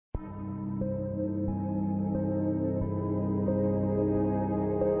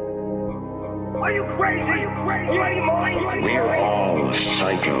you crazy? Are you crazy? You any money? We're all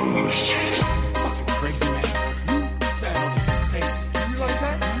psychos. Fucking crazy man. Hey, you realize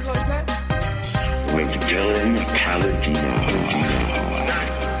that? You realize that? With Dylan Paladino.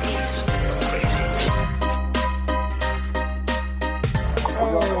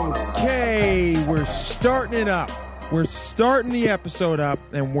 Okay, we're starting it up. We're starting the episode up,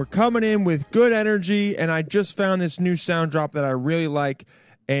 and we're coming in with good energy, and I just found this new sound drop that I really like,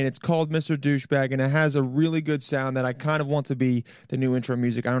 and it's called Mr. Douchebag, and it has a really good sound that I kind of want to be the new intro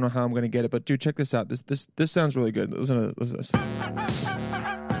music. I don't know how I'm going to get it, but dude, check this out. This sounds really good. Listen to this.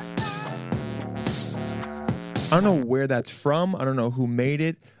 I don't know where that's from. I don't know who made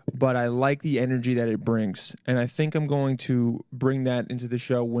it, but I like the energy that it brings, and I think I'm going to bring that into the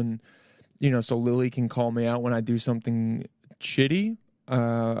show when, so Lily can call me out when I do something shitty.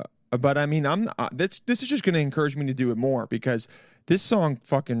 But I mean, this is just going to encourage me to do it more because this song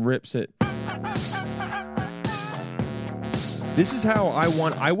fucking rips it. This is how I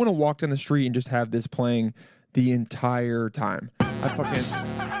want to walk down the street and just have this playing the entire time. I fucking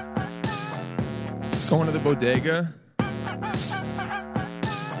going to the bodega.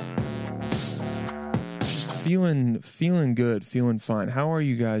 Just feeling good, feeling fine. How are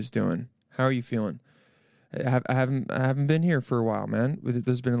you guys doing? How are you feeling? I haven't been here for a while, man.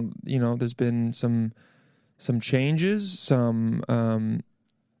 There's been some changes. Is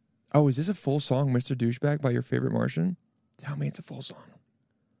this a full song, Mr. Douchebag by Your Favorite Martian? Tell me it's a full song.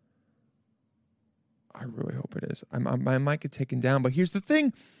 I really hope it is. I might get taken down, but here's the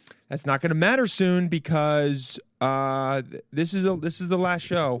thing: that's not going to matter soon because this is the last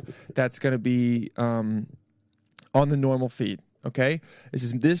show that's going to be on the normal feed. Okay,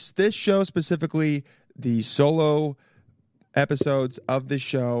 this show specifically, the solo episodes of this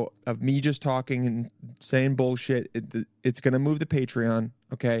show of me just talking and saying bullshit. It's going to move to Patreon.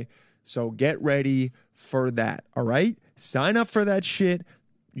 Okay, so get ready for that. All right, sign up for that shit.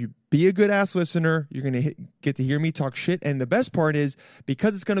 You be a good ass listener. You're going to get to hear me talk shit. And the best part is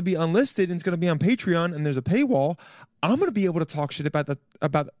because it's going to be unlisted and it's going to be on Patreon and there's a paywall, I'm going to be able to talk shit about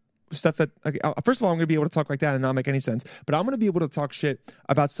stuff that, first of all, I'm going to be able to talk like that and not make any sense. But I'm going to be able to talk shit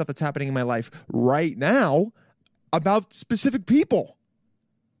about stuff that's happening in my life right now about specific people.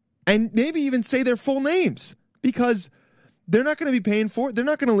 And maybe even say their full names because they're not going to be paying for it. They're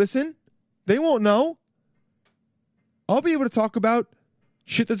not going to listen. They won't know. I'll be able to talk about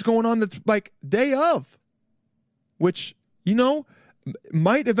shit that's going on that's like day of, which,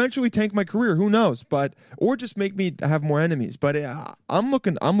 might eventually tank my career. Who knows? Or just make me have more enemies. But I'm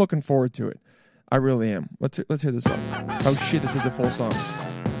looking forward to it. I really am. Let's hear this song. Oh shit, this is a full song.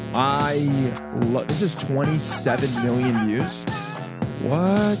 This is 27 million views.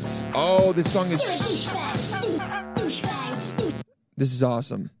 What? Oh, this song is. This is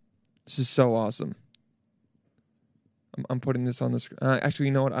awesome. This is so awesome. I'm putting this on the screen. Actually,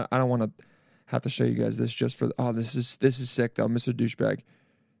 you know what? I don't want to have to show you guys this just for. This is sick though, Mr. Douchebag.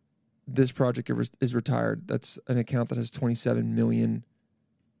 This project is retired. That's an account that has 27 million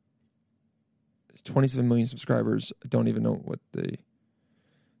subscribers. I don't even know what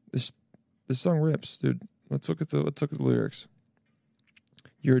this song rips, dude. Let's look at the lyrics.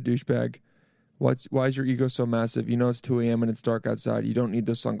 You're a douchebag. Why is your ego so massive? You know it's 2 a.m. and it's dark outside. You don't need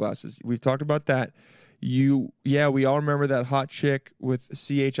those sunglasses. We've talked about that. We all remember that hot chick with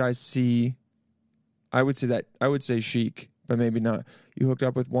CHIC. I would say chic, but maybe not. You hooked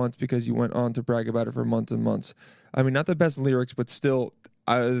up with once because you went on to brag about it for months and months. I mean, not the best lyrics, but still,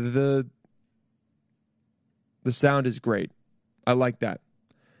 the sound is great. I like that.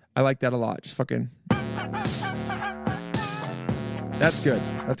 I like that a lot. Just fucking. That's good.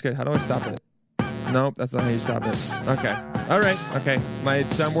 That's good. How do I stop it? Nope, that's not how you stop it. Okay. All right. Okay. My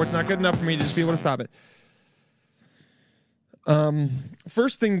soundboard's not good enough for me to just be able to stop it.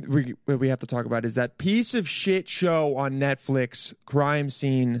 First thing we have to talk about is that piece of shit show on Netflix, Crime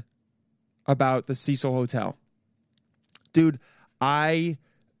Scene, about the Cecil Hotel. Dude, I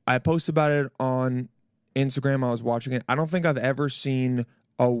posted about it on Instagram. I was watching it. I don't think I've ever seen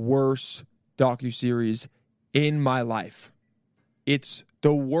a worse docuseries in my life. It's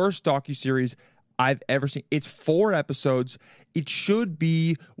the worst docuseries I've ever seen. It's 4 episodes. It should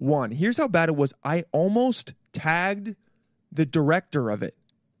be 1. Here's how bad it was. I almost tagged the director of it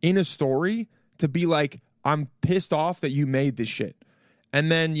in a story to be like, I'm pissed off that you made this shit. And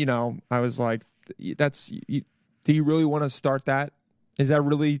then, I was like, do you really want to start that? Is that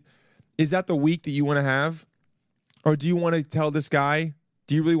the week that you want to have? Or do you want to tell this guy,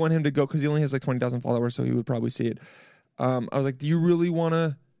 do you really want him to go? Because he only has like 20,000 followers, so he would probably see it. I was like, do you really want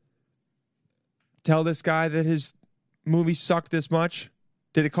to tell this guy that his movie sucked this much?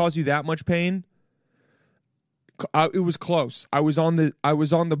 Did it cause you that much pain? It was close. I was on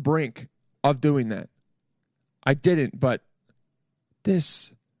the brink of doing that. I didn't, but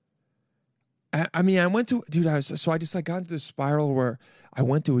this. I mean, I went to, dude. I just like got into this spiral where I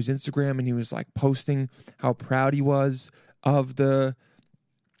went to his Instagram and he was like posting how proud he was of the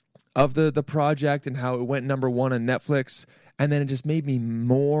project and how it went number 1 on Netflix, and then it just made me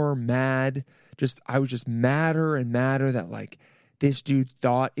more mad. I was just madder and madder that like this dude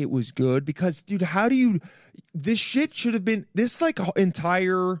thought it was good, because dude, this shit should have been, this like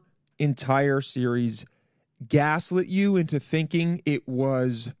entire series gaslit you into thinking it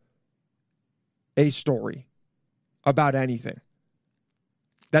was a story about anything,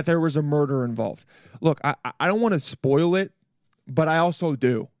 that there was a murder involved. Look, I don't want to spoil it, but I also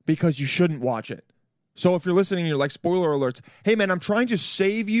do, because you shouldn't watch it. So if you're listening and you're like, spoiler alerts, hey man, I'm trying to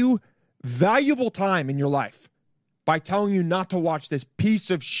save you valuable time in your life by telling you not to watch this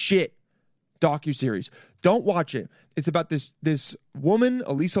piece of shit docuseries. Don't watch it. It's about this woman,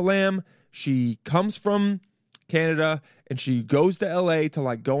 Elisa Lam. She comes from Canada and she goes to LA to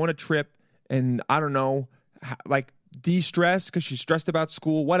like go on a trip and I don't know, like de-stress because she's stressed about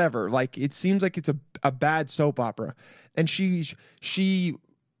school, whatever. Like it seems like it's a bad soap opera. And she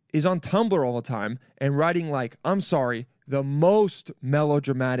is on Tumblr all the time and writing like, I'm sorry, the most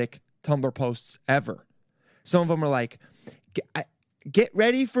melodramatic Tumblr posts ever. Some of them are like, get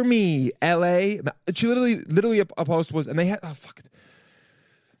ready for me, LA. She literally a post was, and they had, oh fuck.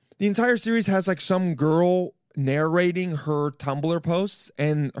 The entire series has like some girl narrating her Tumblr posts,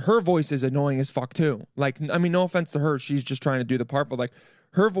 and her voice is annoying as fuck too. Like, I mean, no offense to her, she's just trying to do the part, but like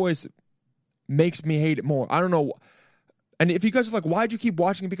her voice makes me hate it more. I don't know. And if you guys are like, why'd you keep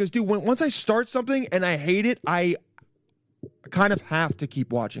watching it? Because dude, once I start something and I hate it, I kind of have to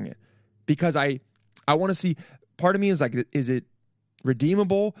keep watching it because I want to see. Part of me is like, is it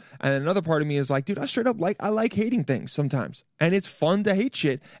redeemable? And another part of me is like, dude, I like hating things sometimes, and it's fun to hate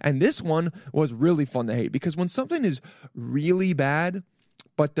shit. And this one was really fun to hate, because when something is really bad,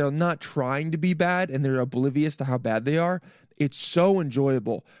 but they're not trying to be bad and they're oblivious to how bad they are, it's so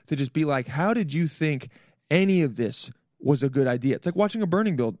enjoyable to just be like, how did you think any of this was a good idea? It's like watching a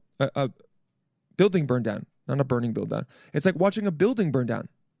building burn down, not a burning build down. It's like watching a building burn down.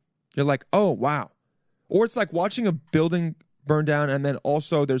 You're like, oh wow. Or it's like watching a building burn down and then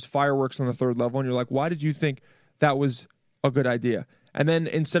also there's fireworks on the 3rd level and you're like, why did you think that was a good idea? And then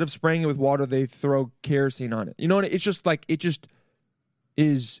instead of spraying it with water, they throw kerosene on it. You know what? It's just like, it just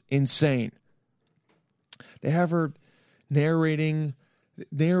is insane. They have her narrating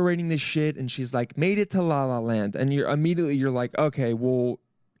this shit, and she's like, made it to La La Land, and you're like, okay, well,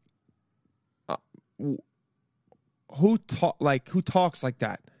 who talks like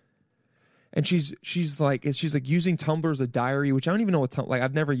that? And she's like using Tumblr as a diary, which I don't even know what like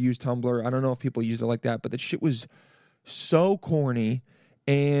I've never used Tumblr. I don't know if people used it like that, but the shit was so corny.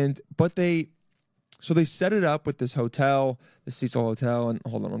 But they set it up with this hotel, the Cecil Hotel, and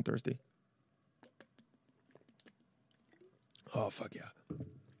hold on, I'm thirsty. Oh fuck yeah.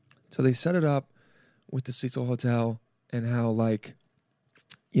 So they set it up with the Cecil Hotel and how, like,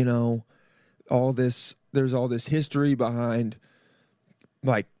 you know, there's all this history behind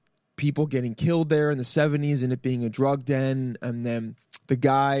like people getting killed there in the 70s and it being a drug den. And then the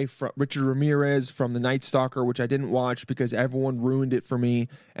guy from Richard Ramirez from The Night Stalker, which I didn't watch because everyone ruined it for me,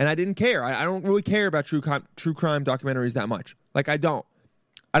 and I didn't care. I don't really care about true crime documentaries that much. Like, I don't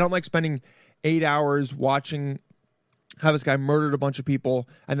like spending 8 hours watching how this guy murdered a bunch of people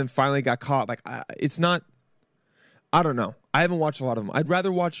and then finally got caught. Like, it's not, I don't know. I haven't watched a lot of them. I'd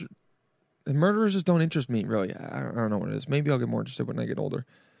rather watch, the murderers just don't interest me, really. I don't know what it is. Maybe I'll get more interested when I get older.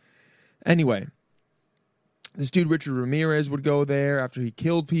 Anyway, this dude, Richard Ramirez, would go there after he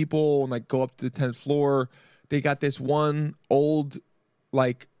killed people and like go up to the 10th floor. They got this one old,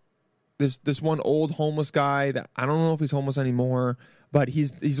 like, this one old homeless guy that I don't know if he's homeless anymore, but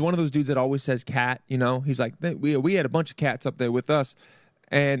he's one of those dudes that always says cat, you know? He's like, we had a bunch of cats up there with us,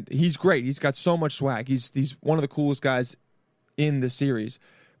 and he's great. He's got so much swag. He's one of the coolest guys in the series.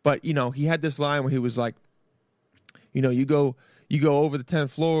 But, you know, he had this line where he was like, you know, you go over the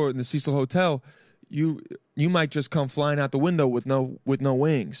 10th floor in the Cecil Hotel, you might just come flying out the window with no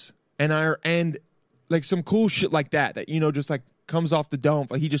wings. And like some cool shit like that, you know, just like comes off the dome.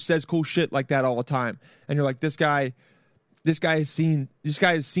 He just says cool shit like that all the time. And you're like, this guy has seen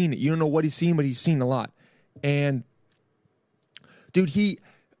it. You don't know what he's seen, but he's seen a lot. And dude,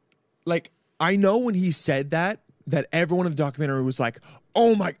 I know when he said that everyone in the documentary was like,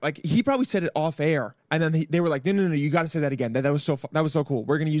 oh my, like he probably said it off air. And then they were like, no, you got to say that again. That was so cool.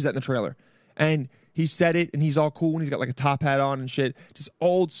 We're going to use that in the trailer. And he said it, and he's all cool, and he's got like a top hat on and shit. Just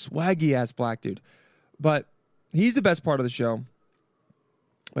old swaggy ass black dude. But he's the best part of the show.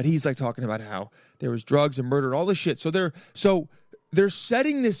 But he's like talking about how there was drugs and murder and all this shit. So they're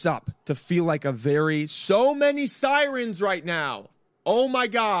setting this up to feel like so many sirens right now. Oh my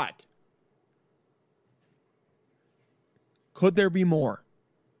God. Could there be more?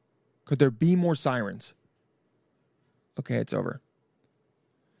 Could there be more sirens? Okay, it's over.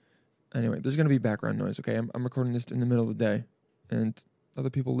 Anyway, there's going to be background noise, okay? I'm recording this in the middle of the day, and other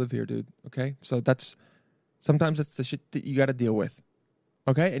people live here, dude, okay? So sometimes that's the shit that you got to deal with,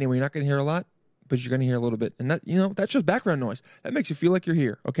 okay? Anyway, you're not going to hear a lot, but you're going to hear a little bit. And that's just background noise. That makes you feel like you're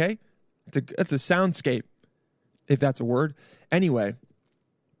here, okay? It's a soundscape, if that's a word. Anyway,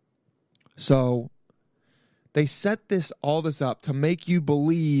 so they set all this up to make you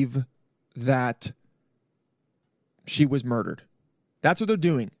believe that she was murdered. That's what they're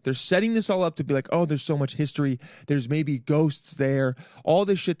doing. They're setting this all up to be like, oh, there's so much history. There's maybe ghosts there. All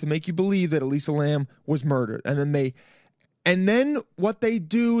this shit to make you believe that Elisa Lam was murdered. And then what they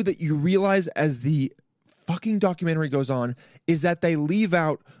do that you realize as the fucking documentary goes on is that they leave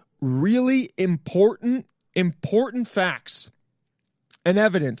out really important facts and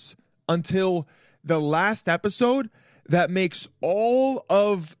evidence until the last episode that makes all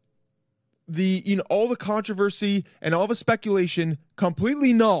of all the controversy and all the speculation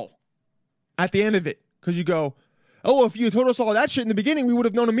completely null at the end of it. Because you go, oh, if you told us all that shit in the beginning, we would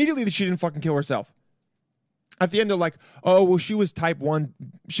have known immediately that she didn't fucking kill herself. At the end, they're like, oh, well, she was type 1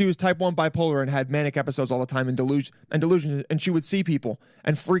 bipolar and had manic episodes all the time and delusions, and she would see people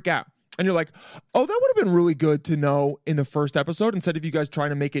and freak out. And you're like, oh, that would have been really good to know in the first episode instead of you guys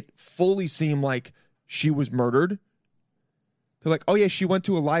trying to make it fully seem like she was murdered. They're like, oh yeah, she went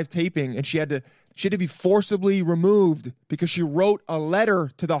to a live taping and she had to be forcibly removed because she wrote a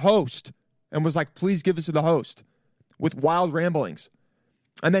letter to the host and was like, please give this to the host with wild ramblings.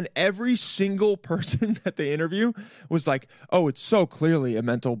 And then every single person that they interview was like, oh, it's so clearly a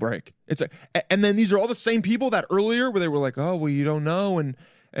mental break. And then these are all the same people that earlier where they were like, oh, well, you don't know.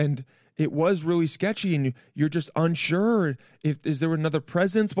 And it was really sketchy and you're just unsure is there another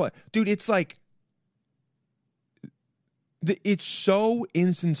presence? But dude, it's like, it's so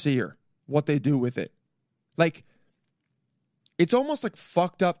insincere what they do with it. Like, it's almost like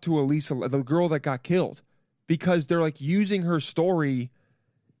fucked up to Elisa, the girl that got killed, because they're like using her story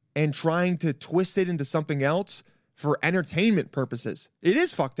and trying to twist it into something else for entertainment purposes. It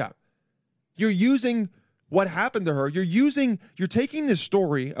is fucked up. You're using what happened to her. You're taking this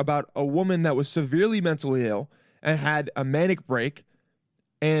story about a woman that was severely mentally ill and had a manic break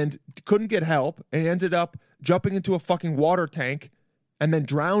and couldn't get help and ended up jumping into a fucking water tank and then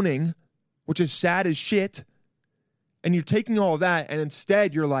drowning, which is sad as shit. And you're taking all of that, and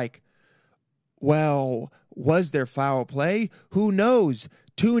instead you're like, well, was there foul play? Who knows?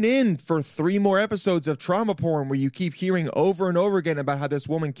 Tune in for 3 more episodes of trauma porn where you keep hearing over and over again about how this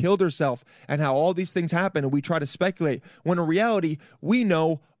woman killed herself and how all these things happen, and we try to speculate, when in reality, we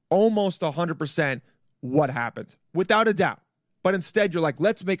know almost 100% what happened, without a doubt. But instead, you're like,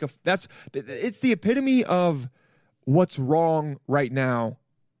 it's the epitome of what's wrong right now.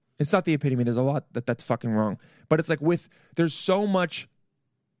 It's not the epitome. There's a lot that's fucking wrong. But it's like there's so much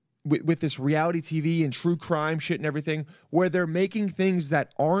with this reality TV and true crime shit and everything where they're making things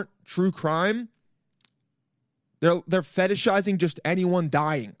that aren't true crime. They're fetishizing just anyone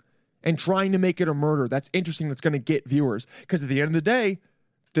dying and trying to make it a murder. That's interesting. That's going to get viewers. Because at the end of the day,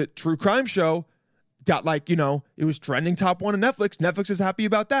 the true crime show got it was trending top 1 on Netflix. Netflix is happy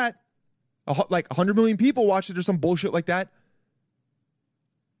about that. 100 million people watched it or some bullshit like that.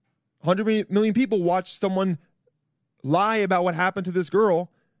 100 million people watched someone lie about what happened to this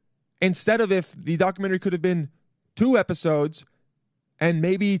girl instead of if the documentary could have been 2 episodes and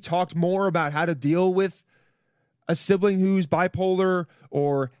maybe talked more about how to deal with a sibling who's bipolar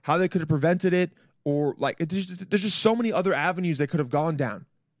or how they could have prevented it or there's just so many other avenues they could have gone down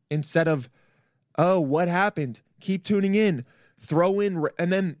instead of, oh, what happened? Keep tuning in. Throw in,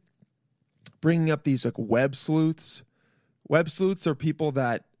 and then bringing up these web sleuths. Web sleuths are people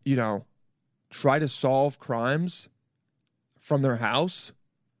that, try to solve crimes from their house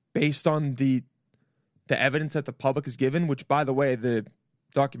based on the evidence that the public is given, which, by the way, the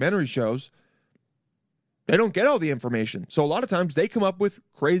documentary shows, they don't get all the information. So a lot of times they come up with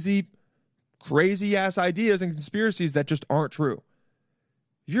crazy ass ideas and conspiracies that just aren't true.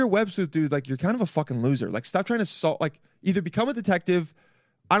 If you're a web sleuth, dude, you're kind of a fucking loser. Stop trying to solve, either become a detective,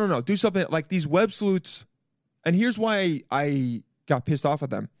 I don't know, do something like these web sleuths. And here's why I got pissed off at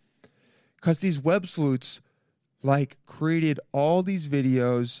them. Because these web sleuths, created all these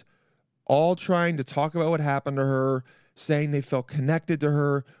videos, all trying to talk about what happened to her, saying they felt connected to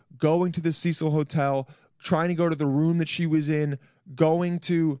her, going to the Cecil Hotel, trying to go to the room that she was in, going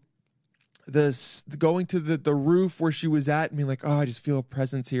to the roof where she was at and being like, oh, I just feel a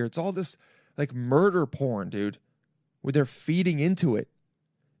presence here. It's all this like murder porn, dude, where they're feeding into it.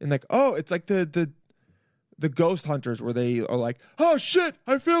 And like, oh, it's like the ghost hunters where they are like, oh shit,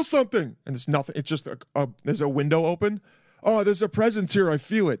 I feel something. And it's nothing. It's just there's a window open. Oh, there's a presence here. I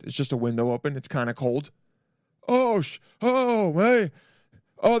feel it. It's just a window open. It's kind of cold. Oh, hey.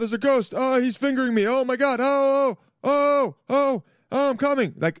 Oh, there's a ghost. Oh, he's fingering me. Oh my God. Oh, I'm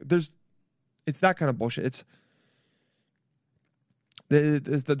coming. Like it's that kind of bullshit. It's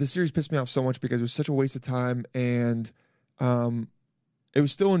the series pissed me off so much because it was such a waste of time, and it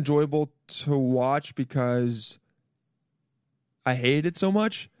was still enjoyable to watch because I hated it so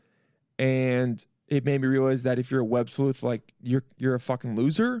much, and it made me realize that if you're a web sleuth, like you're a fucking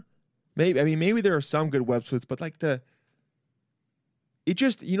loser. Maybe there are some good web sleuths, but like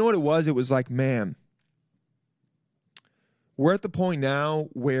you know what it was? It was like, man, we're at the point now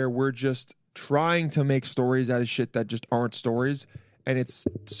where we're just trying to make stories out of shit that just aren't stories, and it's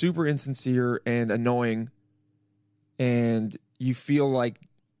super insincere and annoying, and you feel like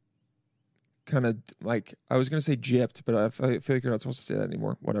kind of like, I was going to say gypped, but I feel like you're not supposed to say that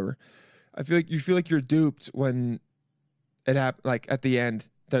anymore. Whatever. I feel like you're duped when it happened, like at the end,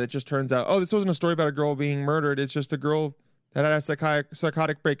 that it just turns out, oh, this wasn't a story about a girl being murdered. It's just a girl that had a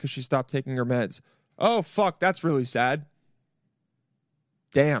psychotic break because she stopped taking her meds. Oh, fuck, that's really sad.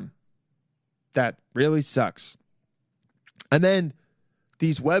 Damn. That really sucks. And then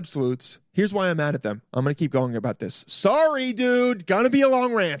these web sleuths, here's why I'm mad at them. I'm going to keep going about this. Sorry, dude. Gonna be a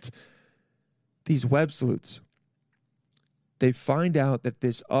long rant. These web sleuths, they find out that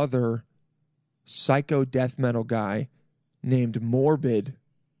this other psycho death metal guy named Morbid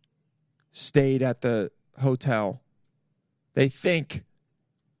stayed at the hotel. They think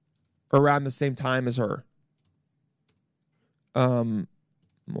around the same time as her.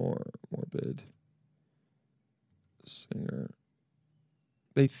 Morbid singer.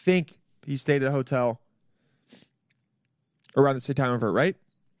 They think he stayed at a hotel around the same time of her, right?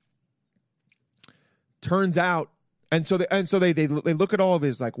 Turns out, and so they look at all of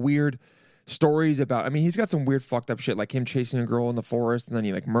his like weird stories about, I mean, he's got some weird fucked up shit, like him chasing a girl in the forest and then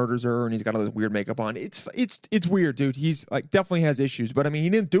he like murders her and he's got all this weird makeup on. It's weird, dude. He's like definitely has issues, but I mean, he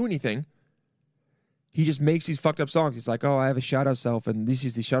didn't do anything. He just makes these fucked up songs. He's like, oh, I have a shadow self, and this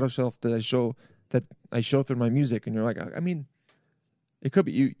is the shadow self that I show through my music. And you're like, I mean, it could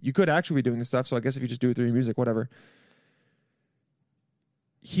be you could actually be doing this stuff. So I guess if you just do it through your music, whatever.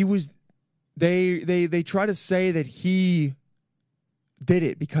 They try to say that he did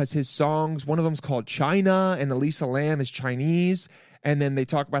it because his songs, one of them's called China, and Elisa Lam is Chinese. And then they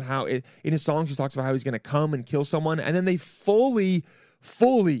talk about how in his songs he talks about how he's going to come and kill someone. And then they fully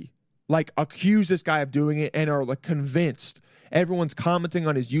like accuse this guy of doing it and are like convinced. Everyone's commenting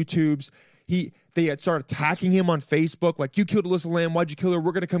on his YouTubes. They had started attacking him on Facebook, like, you killed Elisa Lam, why'd you kill her?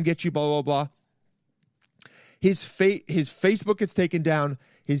 We're gonna come get you, blah blah blah. His Facebook gets taken down.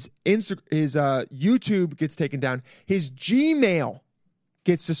 His YouTube gets taken down. His Gmail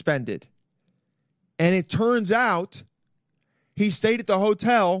gets suspended. And it turns out he stayed at the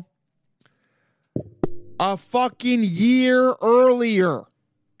hotel a fucking year earlier.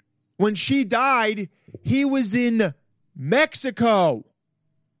 When she died, he was in Mexico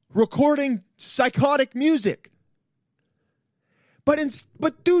recording psychotic music. But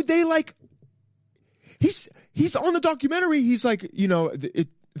dude, they like, he's on the documentary. He's like, you know,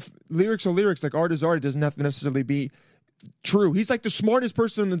 lyrics are lyrics. Like, art is art. It doesn't have to necessarily be true. He's like the smartest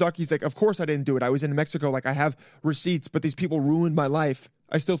person in the doc. He's like, of course I didn't do it. I was in Mexico. Like, I have receipts, but these people ruined my life.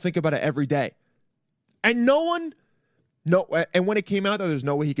 I still think about it every day. And and when it came out that there's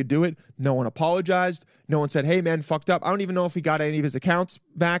no way he could do it, no one apologized. No one said, hey, man, fucked up. I don't even know if he got any of his accounts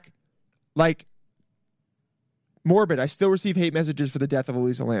back. Like, Morbid, I still receive hate messages for the death of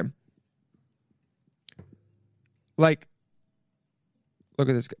Elisa Lam. Like, look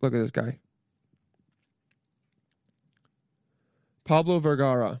at this guy. Pablo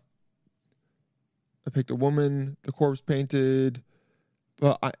Vergara. I picked a woman, the corpse painted.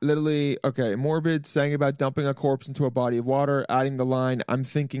 Well, Morbid sang about dumping a corpse into a body of water, adding the line, I'm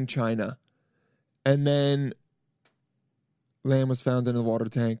thinking China. And then Lamb was found in a water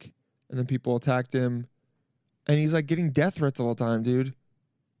tank, and then people attacked him. And he's like getting death threats all the time, dude.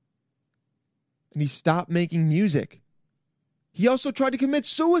 And he stopped making music. He also tried to commit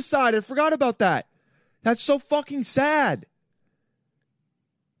suicide. I forgot about that. That's so fucking sad.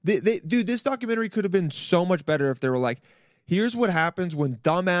 Dude, this documentary could have been so much better if they were like, here's what happens when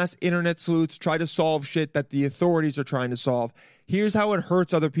dumbass internet sleuths try to solve shit that the authorities are trying to solve. Here's how it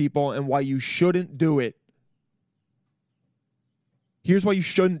hurts other people and why you shouldn't do it. Here's why you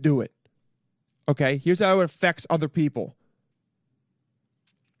shouldn't do it. Okay? Here's how it affects other people.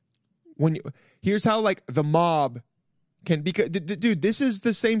 Here's how, like, the mob can... Because, dude, this is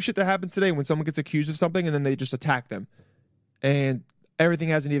the same shit that happens today when someone gets accused of something and then they just attack them. And everything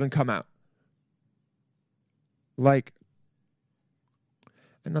hasn't even come out. Like,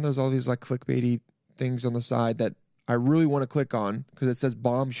 and then there's all these, like, clickbaity things on the side that I really want to click on because it says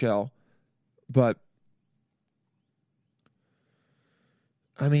bombshell. But,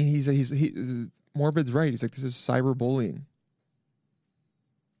 I mean, Morbid's right. He's like, this is cyberbullying.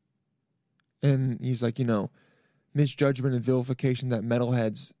 And he's like, misjudgment and vilification that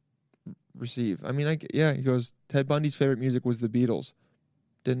metalheads receive. I mean, he goes, Ted Bundy's favorite music was the Beatles.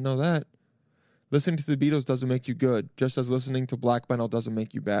 Didn't know that. Listening to the Beatles doesn't make you good, just as listening to black metal doesn't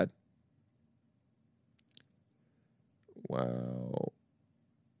make you bad. Wow.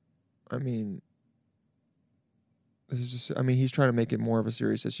 I mean, this is just, I mean, he's trying to make it more of a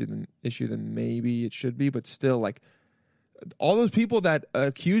serious issue than maybe it should be, but still, like, all those people that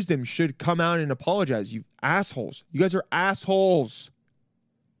accused him should come out and apologize. You assholes. You guys are assholes.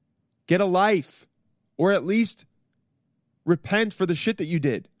 Get a life. Or at least repent for the shit that you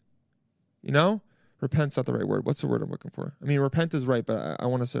did. You know? Repent's not the right word. What's the word I'm looking for? I mean, repent is right, but I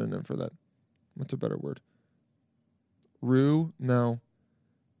want a synonym for that. What's a better word? Rue? No.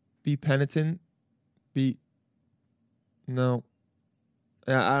 Be penitent? No.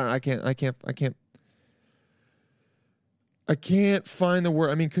 I can't find the word.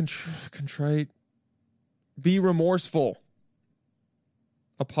 I mean, contrite. Be remorseful.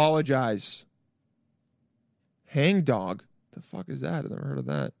 Apologize. Hangdog. The fuck is that? I've never heard of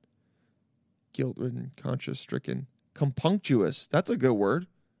that. Guilt-ridden, conscience-stricken. Compunctuous. That's a good word.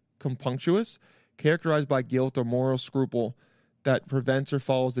 Compunctuous. Characterized by guilt or moral scruple that prevents or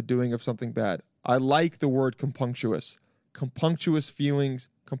follows the doing of something bad. I like the word compunctuous. Compunctuous feelings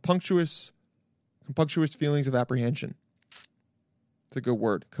of apprehension. It's a good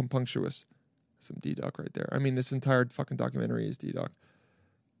word. Compunctuous. Some D-Doc right there. I mean, this entire fucking documentary is D-Doc.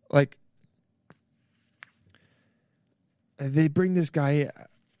 Like, they bring this guy...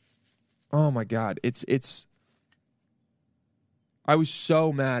 Oh my God. It's I was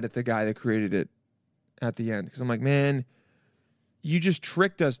so mad at the guy that created it at the end. Because I'm like, man, you just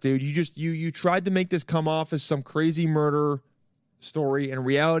tricked us, dude. You tried to make this come off as some crazy murder story. In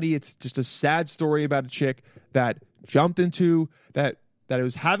reality, it's just a sad story about a chick that jumped into that it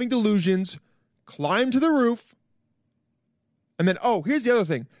was having delusions, climbed to the roof, and then, oh, here's the other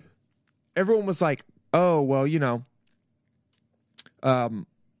thing. Everyone was like, oh, well,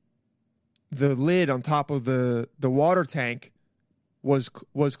 the lid on top of the water tank was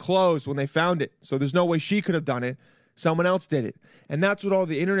closed when they found it. So there's no way she could have done it. Someone else did it. And that's what all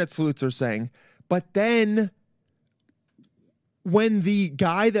the internet sleuths are saying. But then when the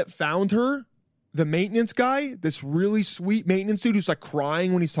guy that found her, the maintenance guy, this really sweet maintenance dude who's like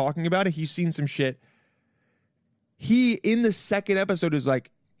crying when he's talking about it, he's seen some shit. He, in the second episode, he's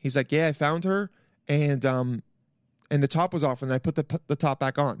like, yeah, I found her and the top was off and I put the top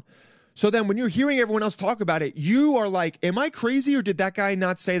back on. So then when you're hearing everyone else talk about it, you are like, am I crazy or did that guy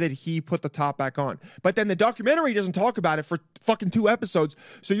not say that he put the top back on? But then the documentary doesn't talk about it for fucking 2 episodes.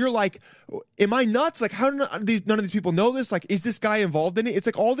 So you're like, am I nuts? Like, how none of these people know this? Like, is this guy involved in it? It's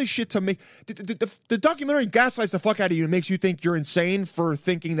like all this shit to make... The documentary gaslights the fuck out of you and makes you think you're insane for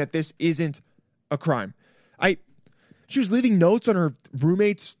thinking that this isn't a crime. She was leaving notes on her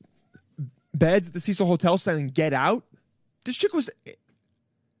roommate's bed at the Cecil Hotel saying, get out. This chick was...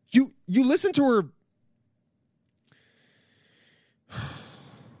 You listen to her.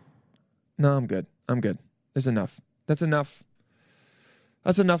 No, I'm good. That's enough. That's enough, man.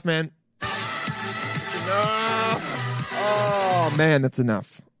 That's enough. Oh, man, that's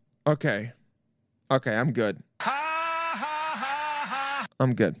enough. Okay, I'm good.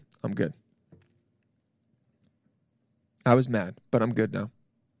 I'm good. I was mad, but I'm good now.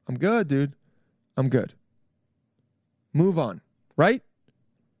 I'm good, dude. I'm good. Move on, right?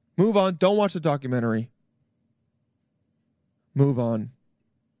 Move on. Don't watch the documentary. Move on.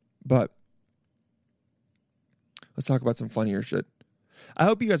 But let's talk about some funnier shit. I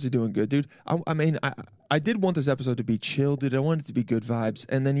hope you guys are doing good, dude. I mean, I did want this episode to be chill, dude. I wanted it to be good vibes.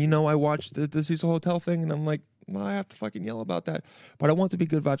 And then, I watched the Cecil Hotel thing, and I'm like, well, I have to fucking yell about that. But I want it to be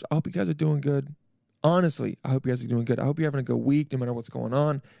good vibes. I hope you guys are doing good. Honestly, I hope you guys are doing good. I hope you're having a good week, no matter what's going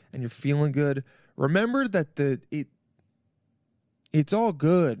on, and you're feeling good. Remember that it's all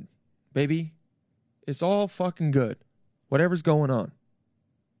good, baby. It's all fucking good. Whatever's going on.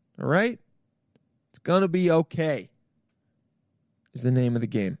 All right? It's gonna be okay. Is the name of the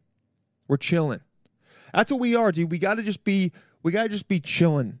game. We're chilling. That's what we are, dude. We gotta just be We got to just be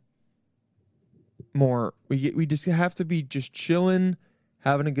chilling more. We just have to be just chilling,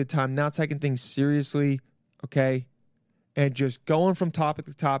 having a good time, not taking things seriously, okay? And just going from topic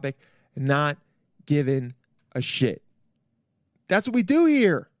to topic and not giving a shit. That's what we do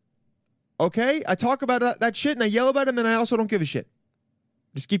here, okay? I talk about that shit and I yell about it, and then I also don't give a shit.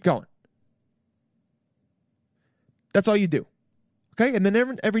 Just keep going. That's all you do, okay? And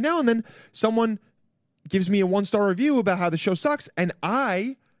then every now and then, someone gives me a 1-star review about how the show sucks, and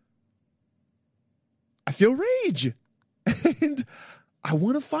I feel rage. And I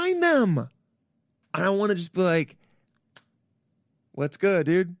want to find them. And I want to just be like, what's good,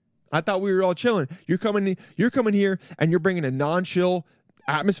 dude? I thought we were all chilling. You're coming here and you're bringing a non-chill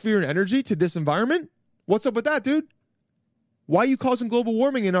atmosphere and energy to this environment? What's up with that, dude? Why are you causing global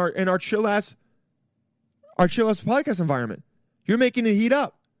warming in our chill-ass podcast environment? You're making it heat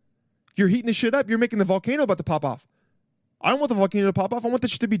up. You're heating the shit up. You're making the volcano about to pop off. I don't want the volcano to pop off. I want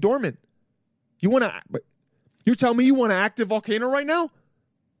this shit to be dormant. You're telling me you want an active volcano right now?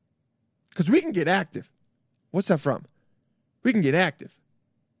 Because we can get active. What's that from? We can get active.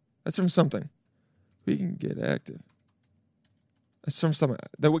 That's from something. We can get active. That's from something.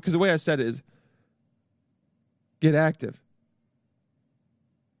 Because the way I said it is, get active.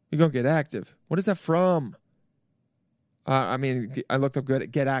 You're going to get active. What is that from? I looked up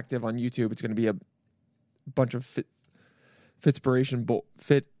get active on YouTube. It's going to be a bunch of fitspiration, what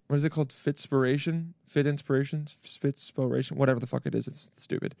is it called? Fitspiration, whatever the fuck it is. It's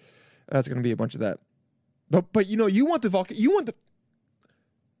stupid. That's going to be a bunch of that. But you want the volcano. You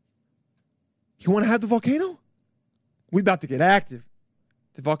want to have the volcano? We about to get active.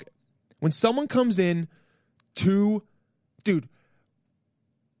 When someone comes in dude,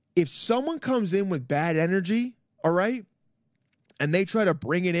 if someone comes in with bad energy, all right, and they try to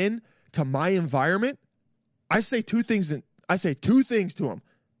bring it in to my environment, I say two things to them.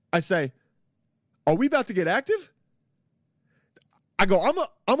 I say, are we about to get active? I go,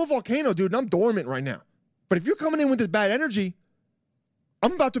 I'm a volcano, dude, and I'm dormant right now. But if you're coming in with this bad energy,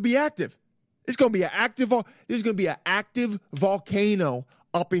 I'm about to be active. There's going to be an active volcano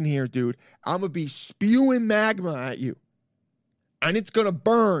up in here, dude. I'm going to be spewing magma at you. And it's going to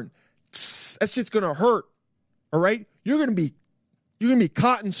burn. That shit's going to hurt. All right? You're going to be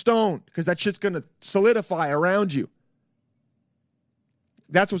caught in stone because that shit's going to solidify around you.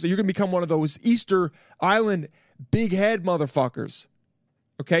 You're going to become one of those Easter Island big head motherfuckers.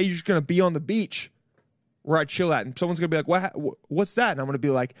 Okay? You're just going to be on the beach where I chill at. And someone's going to be like, what's that? And I'm going to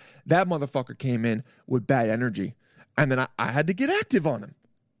be like, that motherfucker came in with bad energy. And then I had to get active on him.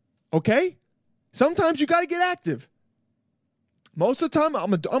 Okay? Sometimes you got to get active. Most of the time,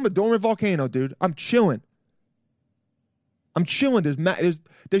 I'm a dormant volcano, dude. I'm chilling. There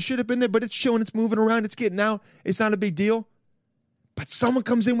should have been there, but it's chilling. It's moving around. It's getting out. It's not a big deal. But someone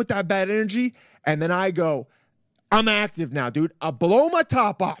comes in with that bad energy, and then I go, I'm active now, dude. I'll blow my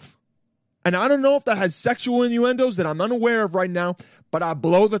top off. And I don't know if that has sexual innuendos that I'm unaware of right now, but I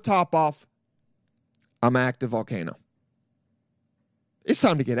blow the top off. I'm an active volcano. It's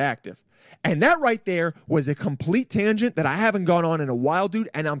time to get active. And that right there was a complete tangent that I haven't gone on in a while, dude.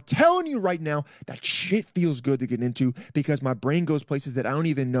 And I'm telling you right now, that shit feels good to get into because my brain goes places that I don't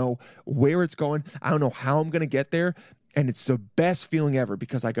even know where it's going. I don't know how I'm going to get there. And it's the best feeling ever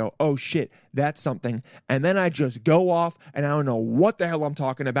because I go, oh shit, that's something. And then I just go off and I don't know what the hell I'm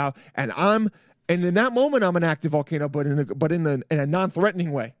talking about. And in that moment, I'm an active volcano, but in a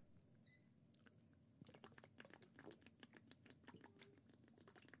non-threatening way.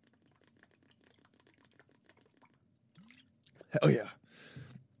 Hell yeah.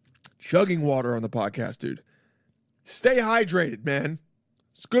 Chugging water on the podcast, dude. Stay hydrated, man.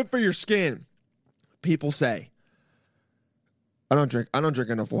 It's good for your skin. People say. I don't drink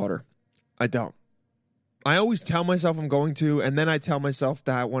enough water. I don't. I always tell myself I'm going to, and then I tell myself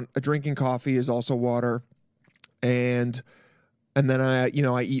that when drinking coffee is also water. And then I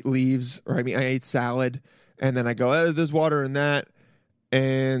eat leaves, or I eat salad, and then I go, oh, there's water in that.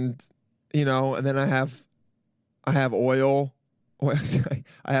 And and then I have oil.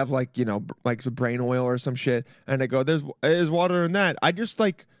 I have like some brain oil or some shit, and I go, there's water in that. I just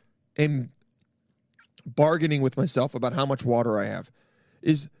am bargaining with myself about how much water I have.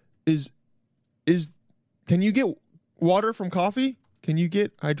 Can you get water from coffee? Can you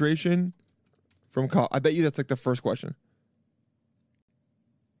get hydration from coffee? I bet you that's like the first question.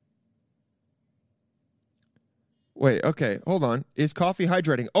 Wait, okay, hold on. Is coffee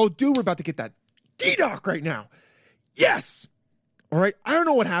hydrating? Oh, dude, we're about to get that DDoC right now. Yes. All right, I don't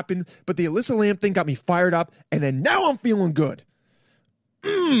know what happened, but the Alyssa Lamb thing got me fired up, and then now I'm feeling good.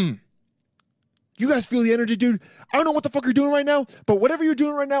 You guys feel the energy, dude? I don't know what the fuck you're doing right now, but whatever you're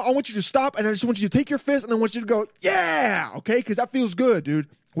doing right now, I want you to stop, and I just want you to take your fist, and I want you to go, yeah, okay? Because that feels good, dude.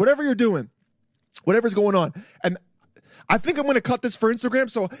 Whatever you're doing, whatever's going on. And I think I'm going to cut this for Instagram,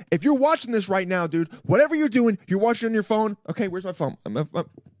 so if you're watching this right now, dude, whatever you're doing, you're watching on your phone. Okay, where's my phone?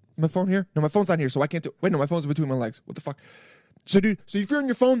 My phone here? No, my phone's not here, so I can't do. Wait, no, my phone's between my legs. What the fuck? So, dude, if you're on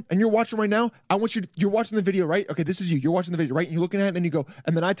your phone and you're watching right now, I want you to, you're watching the video, right? Okay, this is you. You're watching the video, right? And you're looking at it, and then you go,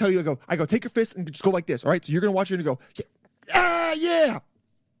 and then I tell you, I go, take your fist and just go like this, all right? So you're going to watch it and go, yes.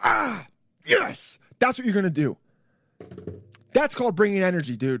 That's what you're going to do. That's called bringing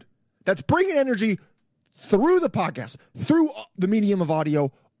energy, dude. That's bringing energy through the podcast, through the medium of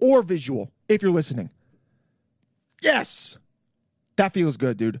audio or visual, if you're listening. Yes. That feels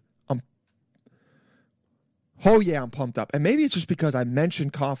good, dude. Oh, yeah, I'm pumped up. And maybe it's just because I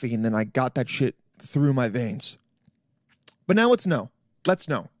mentioned coffee and then I got that shit through my veins. But now let's know.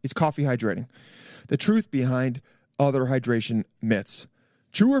 Is coffee hydrating? The truth behind other hydration myths.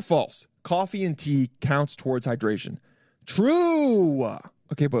 True or false? Coffee and tea counts towards hydration. True.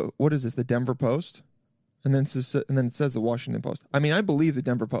 Okay, but what is this? The Denver Post? And then it says the Washington Post. I mean, I believe the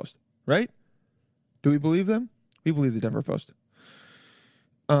Denver Post, right? Do we believe them? We believe the Denver Post.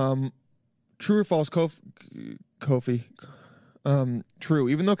 True or false, Kofi? True.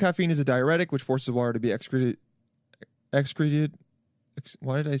 Even though caffeine is a diuretic, which forces water to be excreted.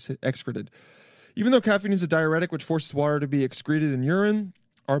 Why did I say excreted? Even though caffeine is a diuretic, which forces water to be excreted in urine,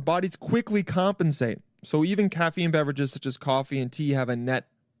 our bodies quickly compensate. So even caffeine beverages such as coffee and tea have a net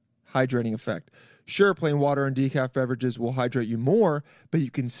hydrating effect. Sure, plain water and decaf beverages will hydrate you more, but you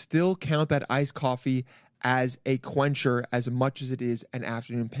can still count that iced coffee as a quencher as much as it is an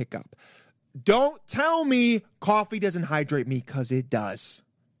afternoon pickup. Don't tell me coffee doesn't hydrate me, because it does.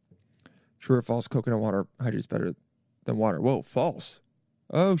 True or false, coconut water hydrates better than water? Whoa, false.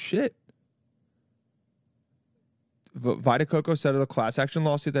 Oh, shit. Vita Coco settled a class action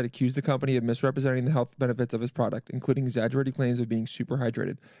lawsuit that accused the company of misrepresenting the health benefits of its product, including exaggerated claims of being super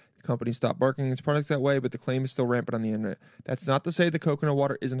hydrated. The company stopped marketing its products that way, but the claim is still rampant on the internet. That's not to say the coconut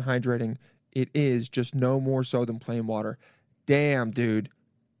water isn't hydrating. It is, just no more so than plain water. Damn, dude.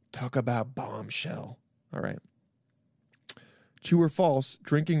 Talk about bombshell. All right. True or false,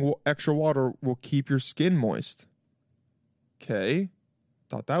 drinking extra water will keep your skin moist. Okay.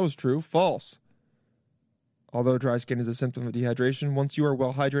 Thought that was true. False. Although dry skin is a symptom of dehydration, once you are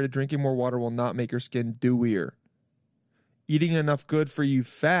well hydrated, drinking more water will not make your skin dewier. Eating enough good for you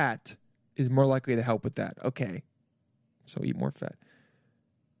fat is more likely to help with that. Okay. So eat more fat.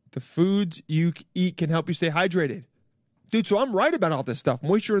 The foods you eat can help you stay hydrated. Dude, so I'm right about all this stuff.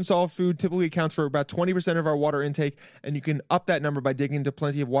 Moisture in solid food typically accounts for about 20% of our water intake, and you can up that number by digging into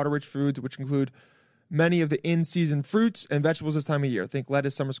plenty of water-rich foods, which include many of the in-season fruits and vegetables this time of year. Think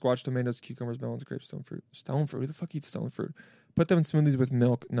lettuce, summer squash, tomatoes, cucumbers, melons, grapes, stone fruit. Stone fruit? Who the fuck eats stone fruit? Put them in smoothies with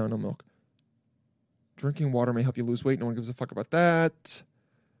milk. No milk. Drinking water may help you lose weight. No one gives a fuck about that.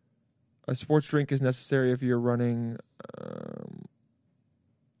 A sports drink is necessary if you're running.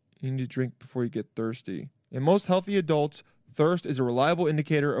 You need to drink before you get thirsty. In most healthy adults, thirst is a reliable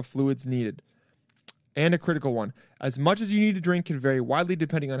indicator of fluids needed. And a critical one. As much as you need to drink can vary widely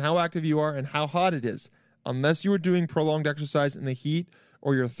depending on how active you are and how hot it is. Unless you are doing prolonged exercise in the heat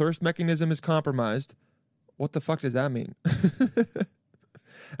or your thirst mechanism is compromised. What the fuck does that mean?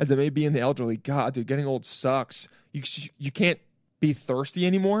 As it may be in the elderly. God, dude, getting old sucks. You can't be thirsty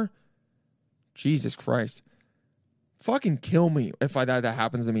anymore? Jesus Christ. Fucking kill me if that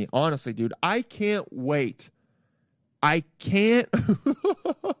happens to me. Honestly, dude, I can't wait. I can't.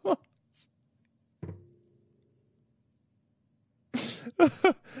 This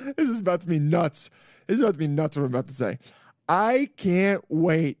is about to be nuts. This is about to be nuts what I'm about to say. I can't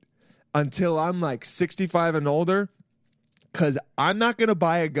wait until I'm like 65 and older, because I'm not going to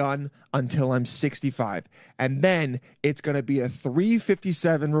buy a gun until I'm 65. And then it's going to be a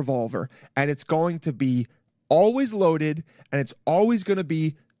 .357 revolver, and it's going to be always loaded, and it's always going to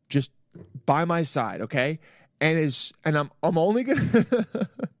be just by my side, okay? And I'm only going to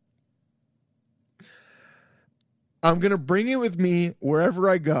I'm going to bring it with me wherever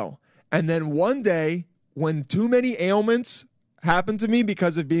I go. And then one day, when too many ailments happen to me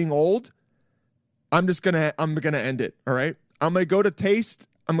because of being old, I'm going to end it, all right? I'm going to go to taste.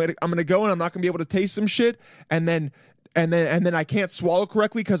 I'm going to go, and I'm not going to be able to taste some shit, and then I can't swallow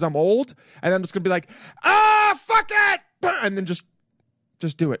correctly because I'm old, and I'm just going to be like, fuck it! And then just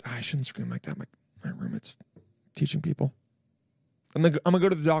do it. I shouldn't scream like that. My roommate's teaching people. I'm gonna go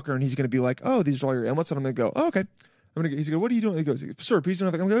to the doctor, and he's gonna be like, "Oh, these are all your ailments," and I'm gonna go, "Oh, okay." He's gonna go, "What are you doing?" He goes, "Sir, please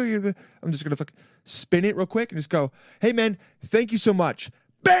don't." I'm just gonna fucking spin it real quick and just go, "Hey, man, thank you so much."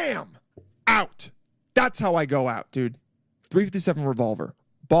 Bam! out. That's how I go out, dude. 357 revolver.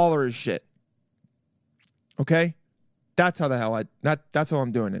 Baller as shit. Okay? That's how that's how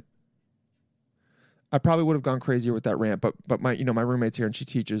I'm doing it. I probably would have gone crazier with that rant, but my my roommate's here and she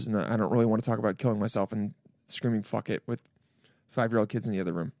teaches, and I don't really want to talk about killing myself and screaming fuck it with 5-year-old kids in the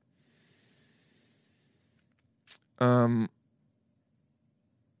other room.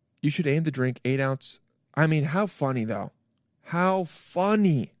 You should aim to drink 8 ounce. I mean, how funny though? How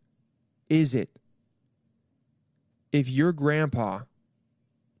funny is it if your grandpa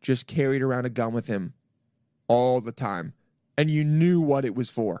just carried around a gun with him all the time and you knew what it was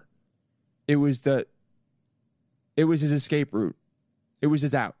for? It was his escape route. It was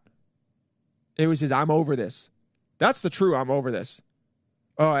his out. It was his I'm over this. That's the true I'm over this.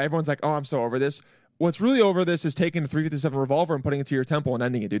 Oh, everyone's like, oh, I'm so over this. What's really over this is taking a 357 revolver and putting it to your temple and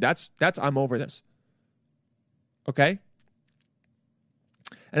ending it, dude. That's I'm over this. Okay?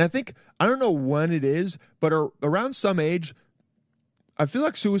 And I don't know when it is, but around some age, I feel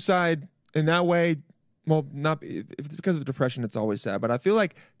like suicide in that way, well, not if it's because of depression, it's always sad, but I feel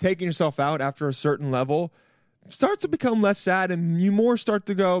like taking yourself out after a certain level starts to become less sad, and you more start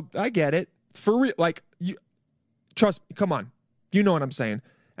to go, I get it. For real, like, you trust me, come on. You know what I'm saying.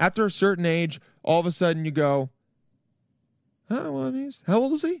 After a certain age, all of a sudden you go, oh, well, I mean, how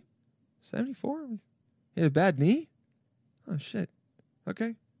old was he? 74? He had a bad knee? Oh, shit.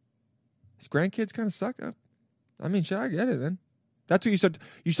 Okay. His grandkids kind of suck. I mean, shit, I get it, man. That's what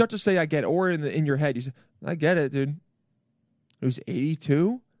you start to say, I get it. Or in your head, you say, I get it, dude. He was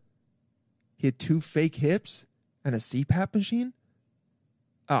 82. He had 2 fake hips and a CPAP machine.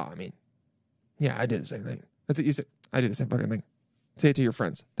 Oh, I mean, yeah, I did the same thing. That's what you said. I did the same fucking thing. Say it to your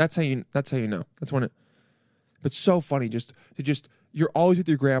friends. That's how you know. That's when it. But so funny, you're always with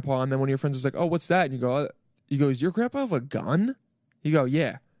your grandpa, and then one of your friends is like, "Oh, what's that?" And you go, "Is your grandpa have a gun?" You go,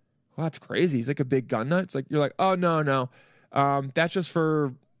 "Yeah." Well, that's crazy. He's like a big gun nut. It's like you're like, "Oh no. That's just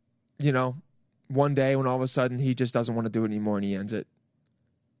for, one day when all of a sudden he just doesn't want to do it anymore and he ends it."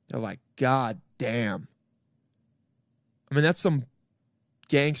 They're like, God damn. I mean, that's some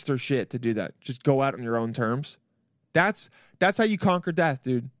gangster shit to do that. Just go out on your own terms. That's how you conquer death,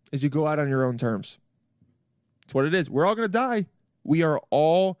 dude, is you go out on your own terms. That's what it is. We're all going to die. We are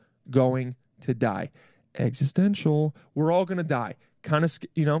all going to die. Existential. We're all going to die. Kind of,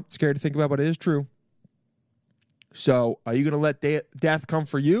 scared to think about, but it is true. So are you going to let death come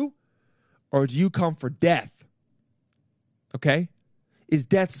for you, or do you come for death? Okay? Is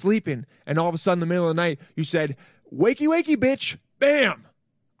death sleeping, and all of a sudden in the middle of the night you said, wakey, wakey, bitch, bam.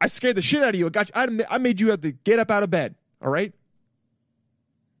 I scared the shit out of you. I made you have to get up out of bed. All right?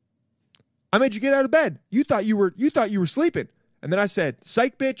 I made you get out of bed. You thought you were sleeping. And then I said,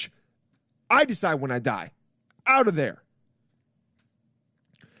 psych, bitch, I decide when I die. Out of there.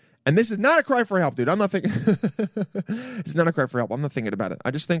 And this is not a cry for help, dude. I'm not thinking it's not a cry for help. I'm not thinking about it. I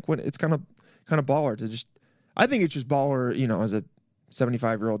just think when it's kind of baller to just, I think it's just baller, as a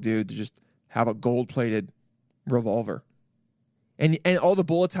 75-year-old dude to just have a gold-plated revolver. And all the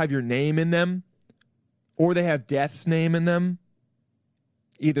bullets have your name in them, or they have death's name in them.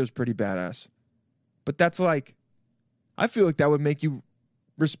 Either's pretty badass. But that's like, I feel like that would make you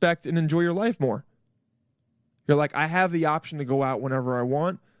respect and enjoy your life more. You're like, I have the option to go out whenever I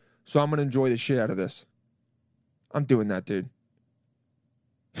want, so I'm going to enjoy the shit out of this. I'm doing that, dude.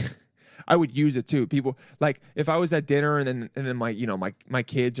 I would use it too. People, like, if I was at dinner and then my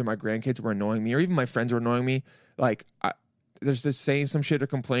kids or my grandkids were annoying me, or even my friends were annoying me, like, there's just saying some shit or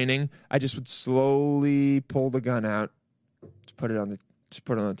complaining, I just would slowly pull the gun out, just put it on the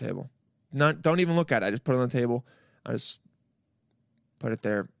table. Don't even look at it. I just put it on the table. I just put it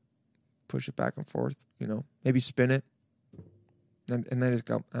there, push it back and forth, maybe spin it, and then I just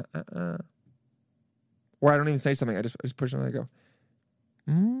go, Or I don't even say something. I just push it and I go,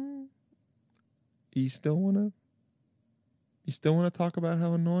 You still want to talk about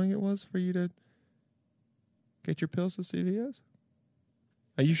how annoying it was for you to get your pills to CVS?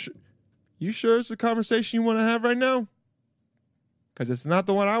 Are you sure? You sure it's the conversation you want to have right now? Because it's not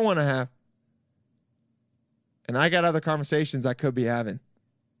the one I want to have. And I got other conversations I could be having.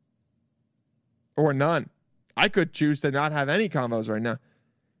 Or none. I could choose to not have any combos right now.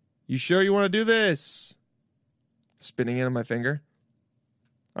 You sure you want to do this? Spinning it on my finger.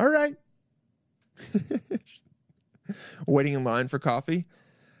 All right. Waiting in line for coffee.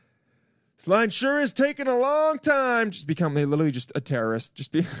 This line sure is taking a long time. Just become literally just a terrorist.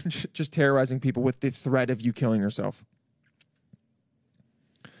 Just terrorizing people with the threat of you killing yourself.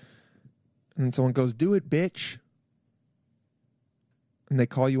 And then someone goes, do it, bitch. And they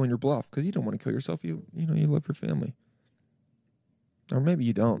call you on your bluff because you don't want to kill yourself. You love your family. Or maybe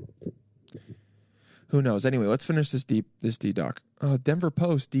you don't. Who knows? Anyway, let's finish this D doc. Denver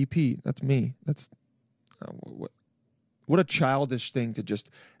Post DP. That's me. That's what a childish thing to just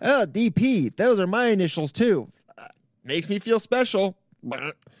DP. Those are my initials too. Makes me feel special.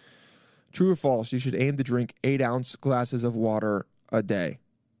 True or false? You should aim to drink 8-ounce glasses of water a day.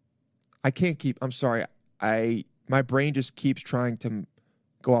 I can't keep. I'm sorry. My brain just keeps trying to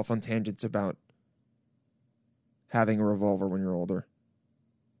go off on tangents about having a revolver when you're older.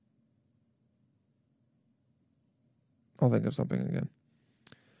 I'll think of something again.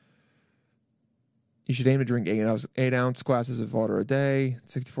 You should aim to drink 8-ounce glasses of water a day,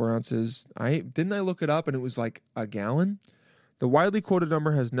 64 ounces. Didn't I look it up and it was like a gallon? The widely quoted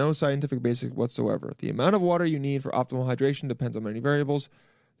number has no scientific basis whatsoever. The amount of water you need for optimal hydration depends on many variables.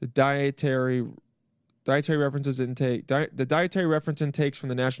 The dietary reference intakes from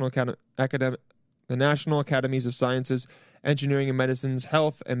the National Academies of Sciences, Engineering and Medicine's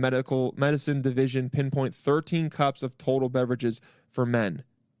Health and Medical Medicine Division pinpoint 13 cups of total beverages for men.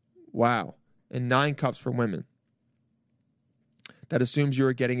 Wow. And 9 cups for women. That assumes you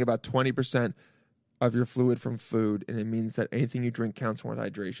are getting about 20% of your fluid from food, and it means that anything you drink counts towards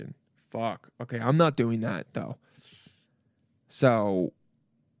hydration. Fuck. Okay, I'm not doing that, though. So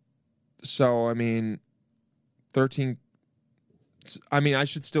I mean, 13... I mean, I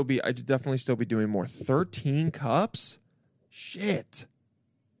should definitely still be doing more. 13 cups? Shit.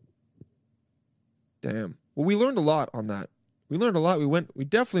 Damn. Well, we learned a lot on that. We learned a lot. We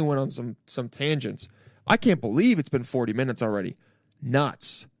definitely went on some tangents. I can't believe it's been 40 minutes already.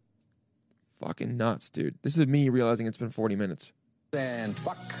 Nuts. Fucking nuts, dude. This is me realizing it's been 40 minutes. And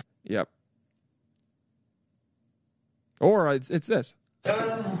fuck. Yep. Or it's this.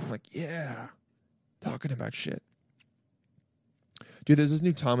 I'm like, yeah. Talking about shit. Dude, there's this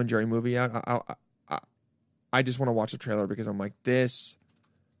new Tom and Jerry movie out. I just want to watch the trailer because I'm like, this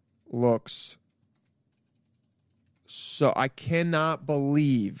looks so... I cannot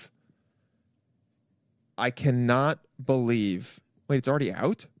believe... Wait, it's already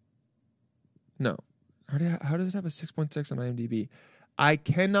out? No. How does it have a 6.6 on IMDb? I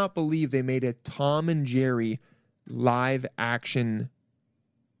cannot believe they made a Tom and Jerry live action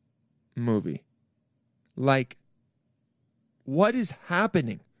movie. Like, what is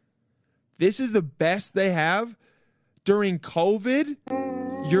happening? This is the best they have during COVID.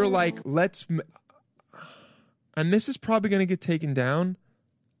 You're like, and this is probably going to get taken down.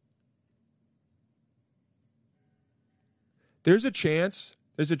 There's a chance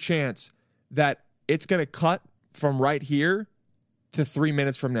that it's going to cut from right here to 3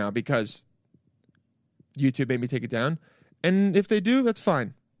 minutes from now because YouTube made me take it down. And if they do, that's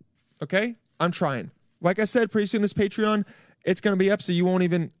fine. Okay? I'm trying. Like I said, pretty soon this Patreon, it's going to be up so you won't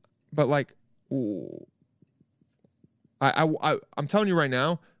even, but like, ooh. I'm telling you right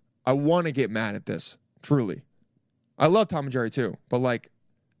now, I want to get mad at this. Truly. I love Tom and Jerry too, but like,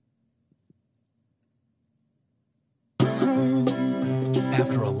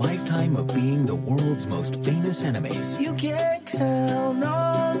 after a lifetime of being the world's most famous enemies, You can count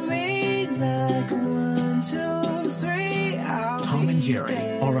on me like 1, 2, 3. Tom and Jerry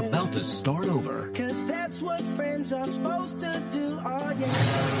are about to start over. Cause that's what friends are supposed to do. Oh yeah.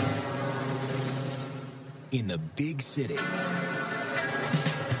 In the big city.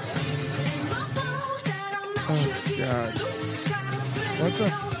 oh God. What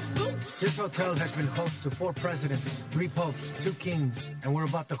the? This hotel has been host to 4 presidents, 3 popes, 2 kings, and we're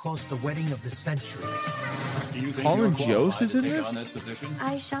about to host the wedding of the century. Do you think Colin you're Jost qualified is to in take this? on this position?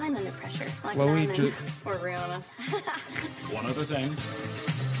 I shine under pressure, like Chloe Diamond Jo- or Rihanna. One other thing.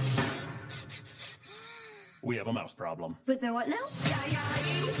 We have a mouse problem. With the what now?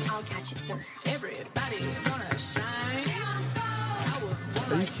 I'll catch it, sir. Everybody gonna shine.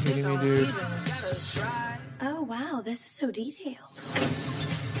 Are you kidding me, dude? Oh, wow, this is so detailed.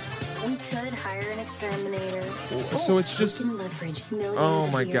 We could hire an exterminator. So it's just, We can leverage millions oh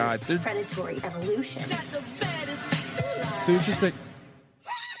of my years God, of predatory evolution. so it's just like,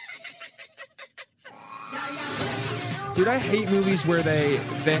 dude, I hate movies where they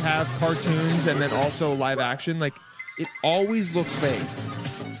have cartoons and then also live action. Like, it always looks fake.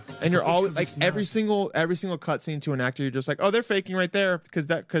 And you're always like every single cutscene to an actor, you're just like, oh, they're faking right there because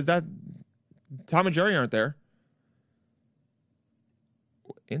that Tom and Jerry aren't there.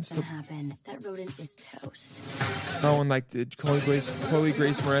 What happened? That rodent is toast. Oh, and like Chloe Grace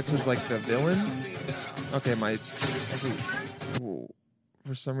Moretz is like the villain. Okay,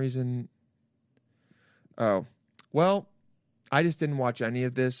 for some reason. Oh, well, I just didn't watch any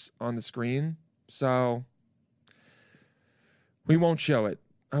of this on the screen, so we won't show it.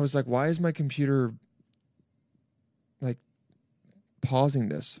 I was like, why is my computer like pausing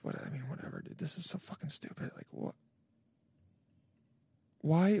this. Whatever, dude. This is so fucking stupid. Like, what?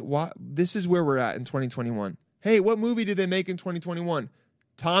 Why? This is where we're at in 2021. Hey, what movie did they make in 2021?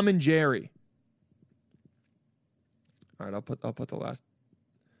 Tom and Jerry. All right, I'll put the last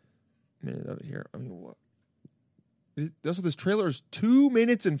minute of it here. I mean, what? Also, this trailer is 2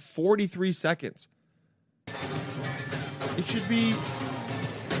 minutes and 43 seconds. It should be.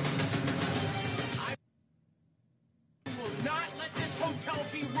 I will not let this hotel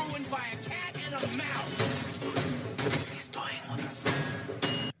be ruined by a cat and a mouse. He's toying with us.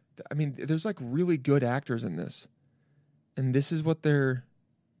 I mean, there's like really good actors in this. And this is what they're.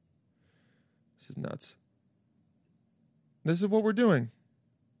 This is nuts. This is what we're doing.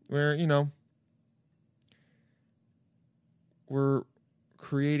 We're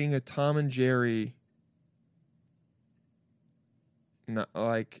creating a Tom and Jerry. Not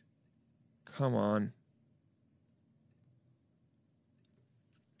like, come on.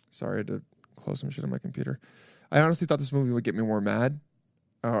 Sorry, I had to close some shit on my computer. I honestly thought this movie would get me more mad,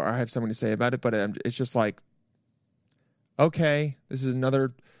 or I have something to say about it, but it's just like, okay, this is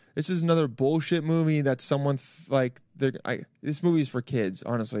another bullshit movie that someone this movie is for kids.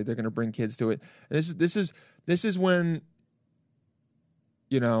 Honestly, they're gonna bring kids to it. And this is when,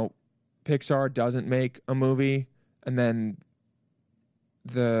 Pixar doesn't make a movie, and then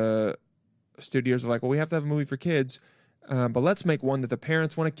the studios are like, well, we have to have a movie for kids, but let's make one that the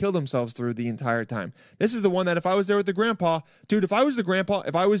parents want to kill themselves through the entire time. This is the one that if I was there with the grandpa, dude, if I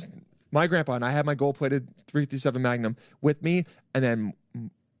was my grandpa and I had my gold-plated 357 Magnum with me, and then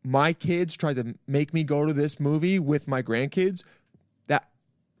my kids tried to make me go to this movie with my grandkids, that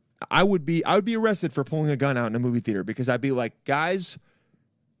I would be arrested for pulling a gun out in a movie theater, because I'd be like, guys,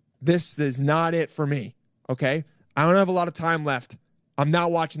 this is not it for me. Okay? I don't have a lot of time left. I'm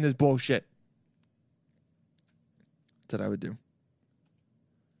not watching this bullshit. That's what I would do.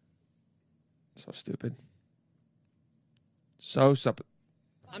 So stupid. So stupid.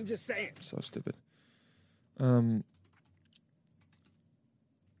 I'm just saying. So stupid.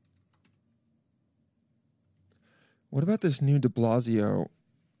 What about this new de Blasio?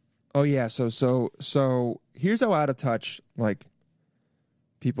 Oh yeah, so here's how out of touch like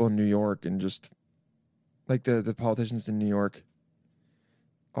people in New York and just like the politicians in New York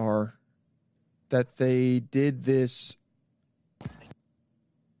are, that they did this.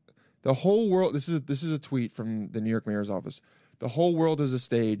 The whole world. This is a tweet from the New York mayor's office. The whole world is a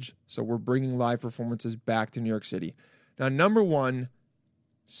stage, so we're bringing live performances back to New York City. Now, number one,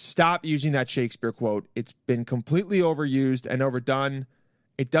 stop using that Shakespeare quote. It's been completely overused and overdone.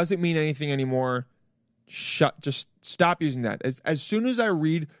 It doesn't mean anything anymore. Just stop using that. As soon as I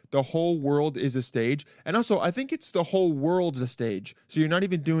read the whole world is a stage, and also I think it's the whole world's a stage, so you're not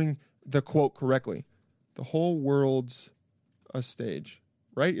even doing the quote correctly. The whole world's a stage,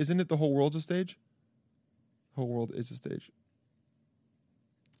 right? Isn't it the whole world's a stage? The whole world is a stage.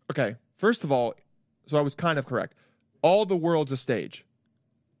 Okay, first of all, so I was kind of correct. All the world's a stage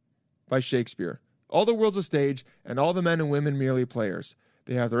by Shakespeare. All the world's a stage, and all the men and women merely players.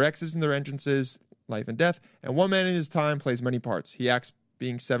 They have their exits and their entrances, life and death, and one man in his time plays many parts. He acts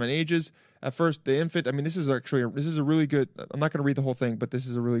being 7 ages. At first, the infant, this is a really good, I'm not going to read the whole thing, but this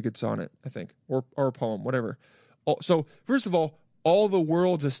is a really good sonnet, I think, or a poem, whatever. So, first of all the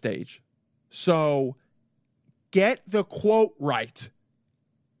world's a stage. So, get the quote right,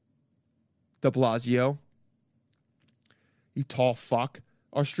 de Blasio. You tall fuck.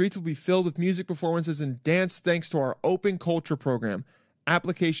 Our streets will be filled with music performances and dance thanks to our open culture program.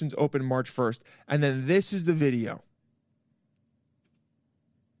 Applications open March 1st. And then this is the video.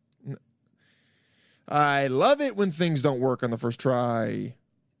 I love it when things don't work on the first try.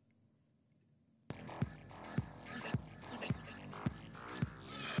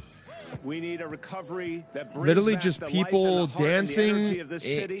 We need a recovery that brings literally back just the people life and the heart dancing and the energy of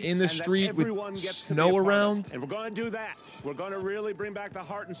this city, in the and that street with everyone gets to be snow a part of. around. And we're going to do that. We're going to really bring back the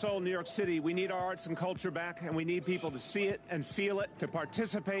heart and soul of New York City. We need our arts and culture back, and we need people to see it and feel it, to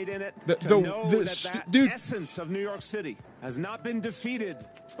participate in it, to know that essence of New York City has not been defeated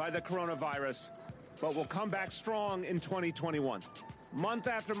by the coronavirus, but will come back strong in 2021. Month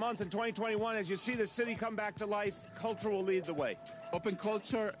after month in 2021, as you see the city come back to life, culture will lead the way. Open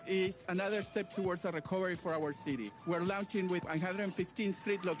culture is another step towards a recovery for our city. We're launching with 115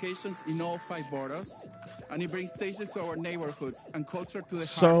 street locations in all 5 boroughs, and it brings stages to our neighborhoods and culture to the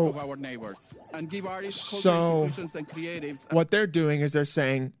heart of our neighbors, and give artists, cultural institutions, and creatives. What they're doing is they're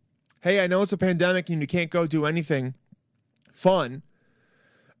saying, hey, I know it's a pandemic and you can't go do anything fun,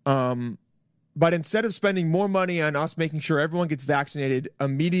 but instead of spending more money on us making sure everyone gets vaccinated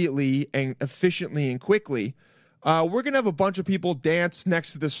immediately and efficiently and quickly, We're going to have a bunch of people dance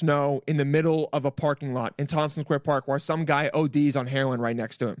next to the snow in the middle of a parking lot in Thompson Square Park where some guy ODs on heroin right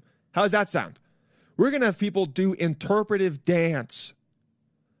next to him. How does that sound? We're going to have people do interpretive dance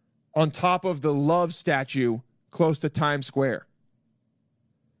on top of the love statue close to Times Square.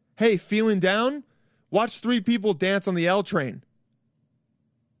 Hey, feeling down? Watch 3 people dance on the L train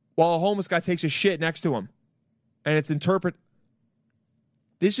while a homeless guy takes a shit next to him. And it's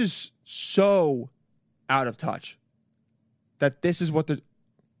This is so out of touch that this is what the...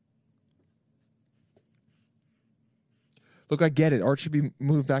 Look, I get it. Art should be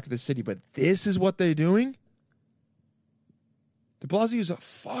moved back to the city, but this is what they're doing? De Blasio is a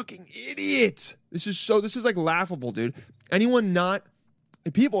fucking idiot. This is like laughable, dude.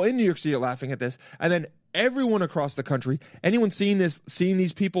 People in New York City are laughing at this, and then everyone across the country, anyone seeing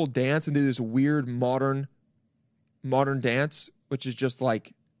these people dance and do this weird modern dance, which is just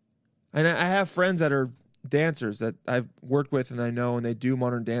like, and I have friends that are dancers that I've worked with and I know, and they do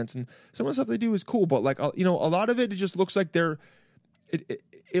modern dance, and some of the stuff they do is cool, but like, you know, a lot of it just looks like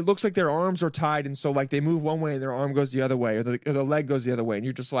it looks like their arms are tied, and so like they move one way and their arm goes the other way, or the leg goes the other way, and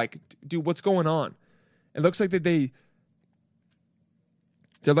you're just like, dude, what's going on? It looks like that they're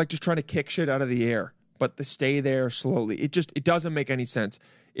like just trying to kick shit out of the air, but they stay there slowly. It doesn't make any sense.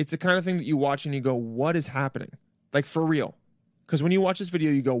 It's the kind of thing that you watch and you go, what is happening? Like, for real. Because when you watch this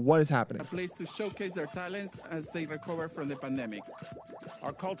video, you go, what is happening? A place to showcase their talents as they recover from the pandemic.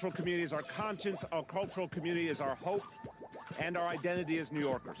 Our cultural community is our conscience, our cultural community is our hope, and our identity as New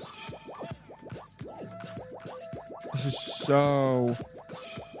Yorkers. This is so...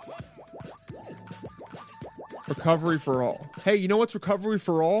 Recovery for all. Hey, you know what's recovery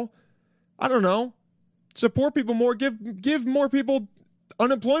for all? I don't know. Support people more. Give more people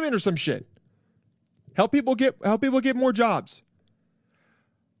unemployment or some shit. Help people get more jobs.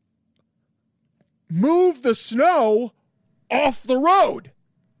 Move the snow off the road.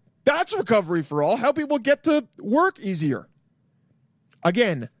 That's recovery for all. Help people get to work easier.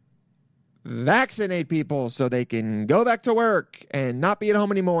 Again, vaccinate people so they can go back to work and not be at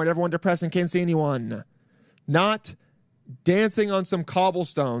home anymore and everyone depressed and can't see anyone. Not dancing on some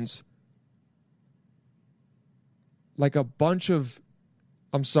cobblestones like a bunch of...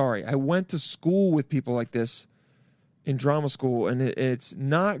 I'm sorry. I went to school with people like this in drama school, and it's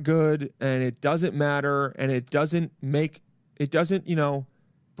not good, and it doesn't matter, and it doesn't, you know,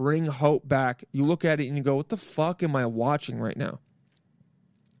 bring hope back. You look at it and you go, what the fuck am I watching right now?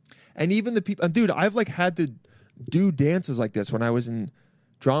 And even the people... Dude, I've like had to do dances like this when I was in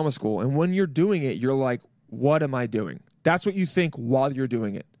drama school, and when you're doing it, you're like, what am I doing? That's what you think while you're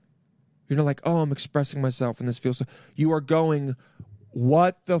doing it. You're not like, oh, I'm expressing myself and this feels so... You are going,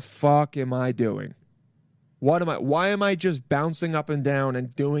 what the fuck am I doing? Why am I just bouncing up and down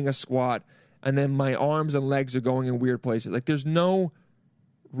and doing a squat and then my arms and legs are going in weird places? Like, there's no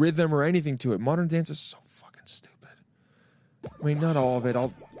rhythm or anything to it. Modern dance is so fucking stupid. I mean, not all of it.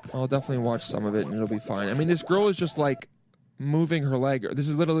 I'll definitely watch some of it and it'll be fine. I mean, this girl is just like moving her leg. This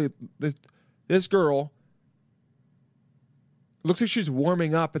is literally... This girl looks like she's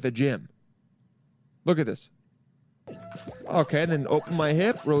warming up at the gym. Look at this. Okay, and then open my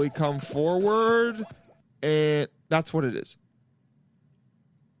hip, really come forward, and that's what it is.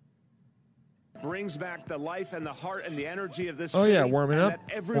 Brings back the life and the heart and the energy of this Oh city. yeah, warming up,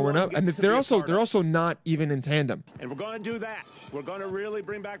 and they're also not even in tandem. And we're going to do that. We're going to really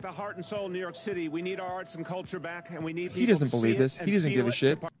bring back the heart and soul of New York City. We need our arts and culture back, and we need people He doesn't to believe see this. it He doesn't and give a feel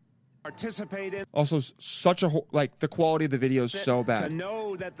it, shit. Participate in. Also, such a like the quality of the video is so To bad.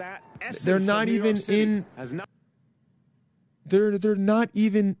 know that essence They're not of New York even City in. has not They're not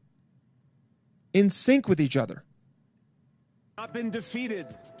even in sync with each other. been defeated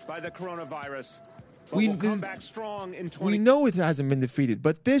by the coronavirus. But We we'll come back strong in 20. We know it hasn't been defeated,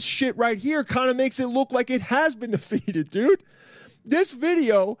 but this shit right here kind of makes it look like it has been defeated, dude. This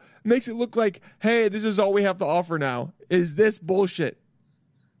video makes it look like, hey, this is all we have to offer now, is this bullshit.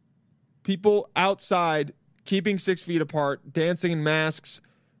 People outside, keeping 6 feet apart, dancing in masks,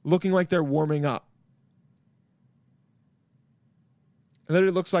 looking like they're warming up. It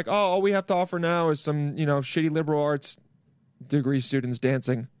literally looks like, oh, all we have to offer now is some, you know, shitty liberal arts degree students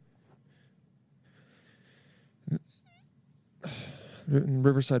dancing. In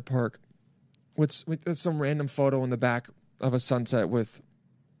Riverside Park. With some random photo in the back of a sunset with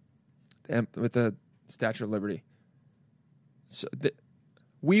the Statue of Liberty. So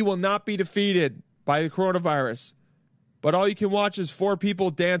we will not be defeated by the coronavirus, but all you can watch is 4 people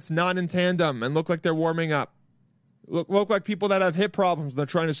dance not in tandem and look like they're warming up. Look like people that have hip problems and they're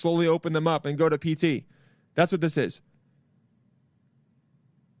trying to slowly open them up and go to PT. That's what this is.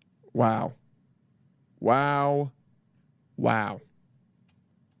 Wow. Wow. Wow.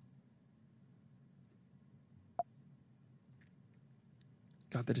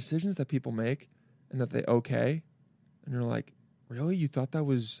 God, the decisions that people make and that they okay, and you're like, really? You thought that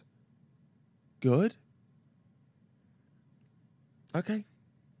was good? Okay.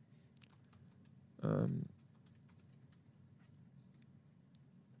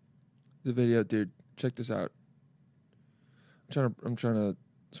 The video, dude, check this out. I'm trying to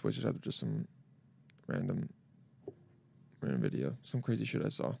switch it up to just some random video. Some crazy shit I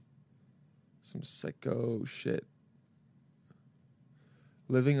saw. Some psycho shit.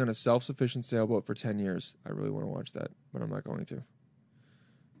 Living on a self-sufficient sailboat for 10 years. I really want to watch that, but I'm not going to.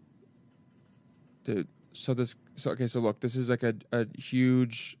 Dude, so look, this is like a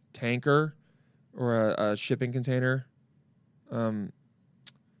huge tanker or a shipping container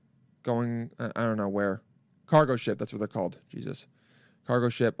going, I don't know where. Cargo ship, that's what they're called. Jesus. Cargo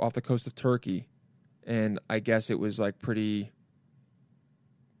ship off the coast of Turkey. And I guess it was like pretty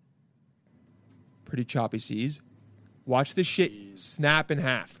choppy seas. Watch this shit snap in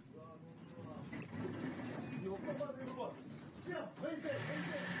half.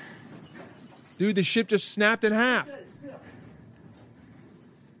 Dude, the ship just snapped in half.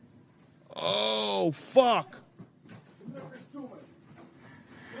 Oh, fuck.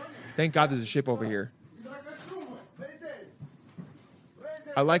 Thank God there's a ship over here.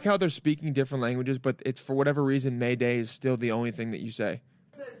 I like how they're speaking different languages, but it's for whatever reason, Mayday is still the only thing that you say.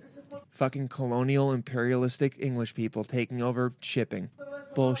 Fucking colonial, imperialistic English people taking over shipping.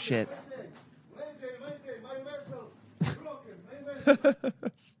 Bullshit.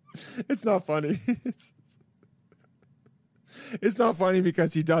 It's not funny. It's not funny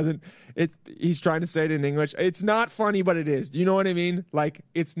because he doesn't. He's trying to say it in English. It's not funny, but it is. Do you know what I mean? Like,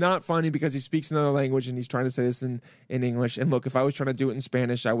 it's not funny because he speaks another language and he's trying to say this in English. And look, if I was trying to do it in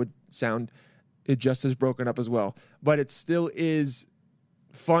Spanish, I would sound just as broken up as well. But it still is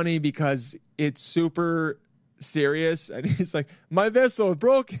funny because it's super serious. And he's like, my vessel is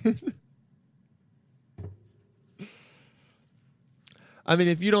broken. I mean,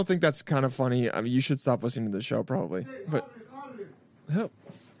 if you don't think that's kind of funny, I mean, you should stop listening to the show probably. But help.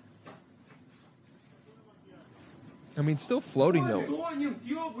 I mean, still floating though,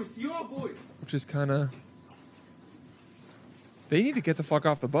 which is kind of. They need to get the fuck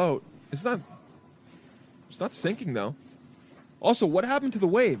off the boat. It's not sinking though. Also, what happened to the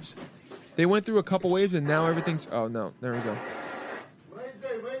waves? They went through a couple waves and now everything's. Oh no, there we go.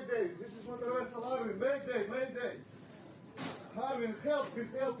 Mayday! This is what the vessel Arvin. Mayday! Arvin,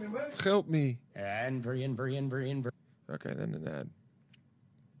 help me, man. Help me. And Okay, then an ad.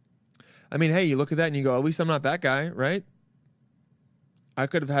 I mean, hey, you look at that and you go, at least I'm not that guy, right? I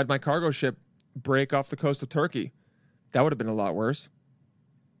could have had my cargo ship break off the coast of Turkey. That would have been a lot worse.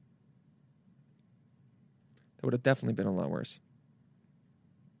 That would have definitely been a lot worse.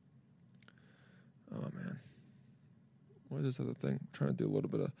 Oh, man. What is this other thing? I'm trying to do a little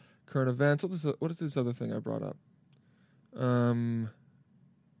bit of current events. What is this other thing I brought up?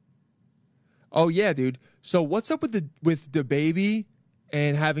 Oh, yeah, dude. So what's up with DaBaby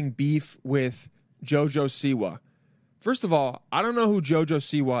and having beef with JoJo Siwa? First of all, I don't know who JoJo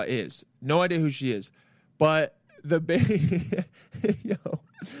Siwa is. No idea who she is. But DaBaby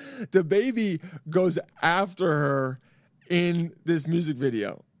goes after her in this music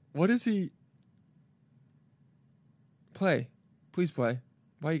video. What is he? Play. Please play.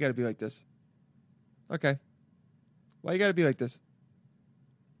 Why you gotta be like this? Okay. Why you gotta be like this?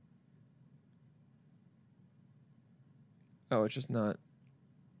 Oh, it's just not.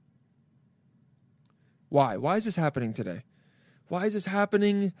 Why? Why is this happening today? Why is this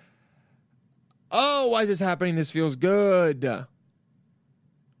happening? Oh, why is this happening? This feels good.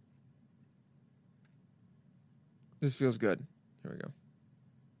 This feels good. Here we go.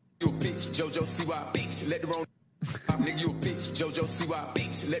 You a bitch, JoJo Siwa, bitch, let the wrong nigga, you a bitch, JoJo Siwa,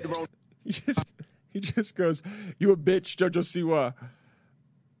 bitch, let the wrong. He just goes, you a bitch, JoJo Siwa.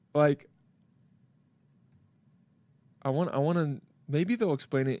 Like, I want to. Maybe they'll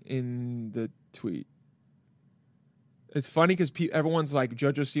explain it in the tweet. It's funny because everyone's like,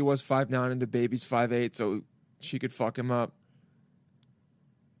 JoJo Siwa's 5'9" and DaBaby's 5'8", so she could fuck him up.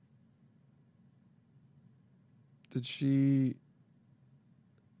 Did she?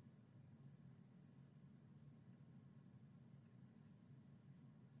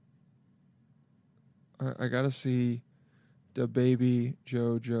 I gotta see DaBaby,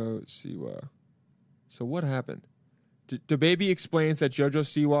 JoJo Siwa. So what happened? DaBaby explains that JoJo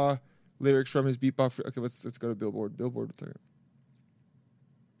Siwa lyrics from his beatbox. Okay, let's go to Billboard. Billboard.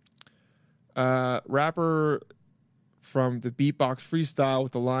 Rapper from the Beatbox Freestyle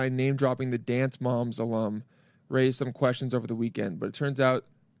with the line name dropping the Dance Moms alum raised some questions over the weekend, but it turns out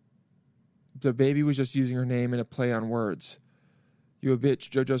the baby was just using her name in a play on words. You a bitch,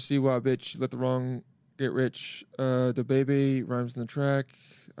 JoJo Siwa, bitch, let the wrong get rich. The baby rhymes in the track.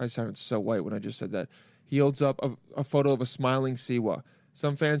 I sounded so white when I just said that. He holds up a photo of a smiling Siwa.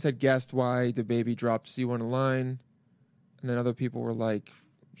 Some fans had guessed why the baby dropped Siwa in a line, and then other people were like,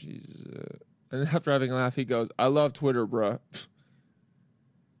 Jesus. And after having a laugh, he goes, I love Twitter, bruh.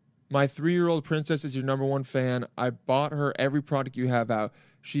 My 3-year-old princess is your number one fan. I bought her every product you have out.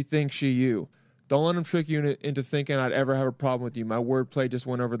 She thinks she you. Don't let him trick you into thinking I'd ever have a problem with you. My wordplay just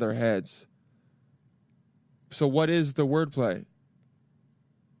went over their heads. So what is the wordplay?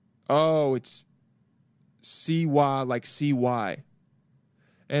 Oh, it's CY, like CY.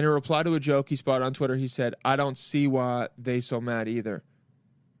 And in reply to a joke he spotted on Twitter, he said, I don't see why they so mad either.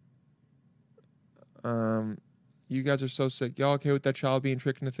 You guys are so sick. Y'all okay with that child being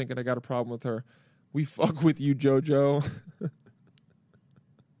tricked into thinking I got a problem with her? We fuck with you, JoJo.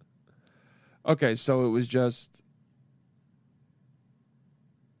 Okay, so it was just...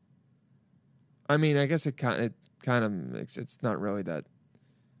 I mean, I guess it kind of makes... It's not really that...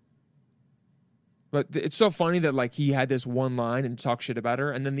 But it's so funny that, like, he had this one line and talked shit about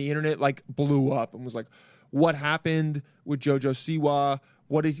her, and then the internet, like, blew up and was like, what happened with JoJo Siwa?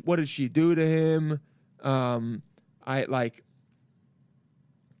 What did she do to him?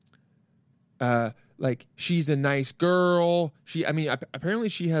 Like, she's a nice girl. Apparently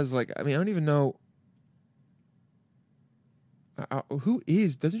she has, like, I don't even know.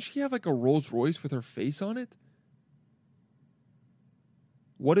 Doesn't she have, like, a Rolls Royce with her face on it?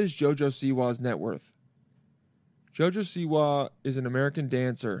 What is JoJo Siwa's net worth? JoJo Siwa is an American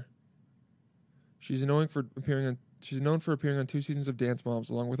dancer. She's known for appearing on 2 seasons of Dance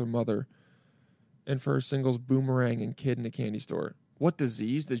Moms along with her mother, and for her singles Boomerang and Kid in a Candy Store. What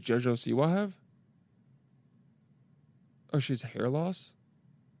disease does JoJo Siwa have? Oh, she has hair loss?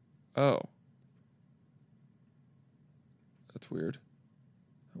 Oh. That's weird.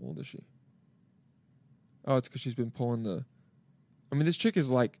 How old is she? Oh, it's because she's been pulling the... I mean, this chick is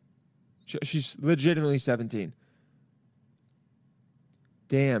like... She's legitimately 17.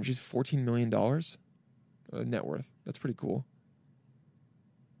 Damn, she's $14 million net worth. That's pretty cool.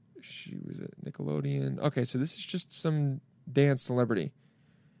 She was at Nickelodeon. Okay, so this is just some dance celebrity.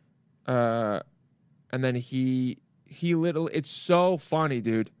 And then he literally... It's so funny,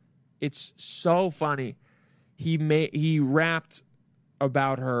 dude. It's so funny. He rapped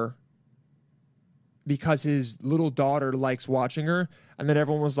about her because his little daughter likes watching her, and then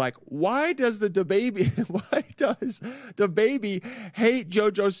everyone was like, why does the baby hate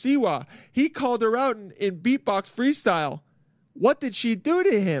JoJo Siwa? He called her out in Beatbox Freestyle. What did she do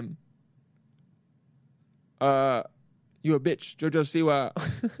to him? You a bitch, JoJo Siwa.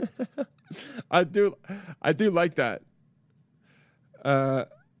 I do like that.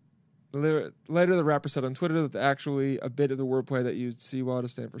 Later, the rapper said on Twitter that actually a bit of the wordplay that used Siwa to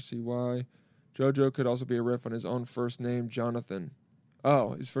stand for CY. JoJo could also be a riff on his own first name, Jonathan.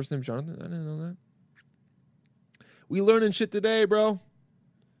 Oh, his first name Jonathan? I didn't know that. We learning shit today, bro.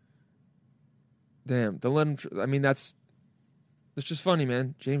 Damn, don't let him. That's just funny,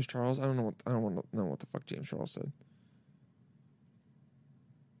 man. James Charles. I don't want to know what the fuck James Charles said.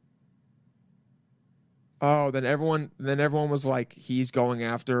 Oh, then everyone was like, he's going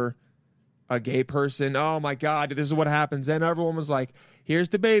after a gay person. Oh my God, this is what happens. Then everyone was like, here's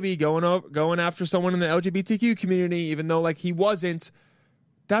the baby going after someone in the LGBTQ community, even though like he wasn't.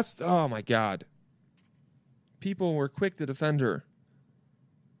 That's, oh my God. People were quick to defend her.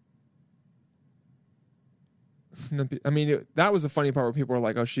 That was the funny part where people were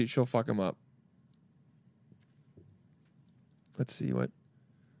like, oh, she'll fuck him up. Let's see, what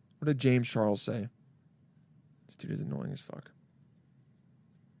did James Charles say? This dude is annoying as fuck.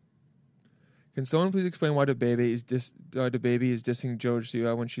 Can someone please explain why the baby is dissing JoJo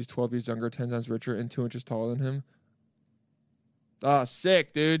Siwa when she's 12 years younger, 10 times richer, and 2 inches taller than him? Ah,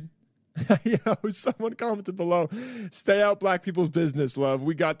 sick, dude. Yo, someone commented below. Stay out black people's business, love.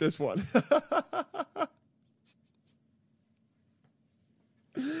 We got this one.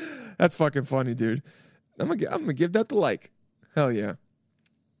 That's fucking funny, dude. I'm gonna give that the like. Hell yeah.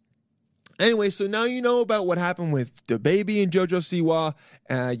 Anyway, so now you know about what happened with the baby and JoJo Siwa.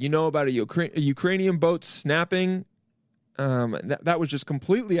 You know about a Ukrainian boat snapping. That was just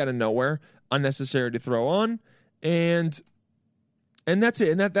completely out of nowhere, unnecessary to throw on, and that's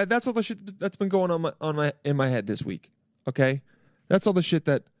it. And that's all the shit that's been going on in my head this week. Okay, that's all the shit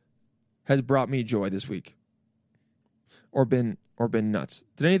that has brought me joy this week, or been nuts.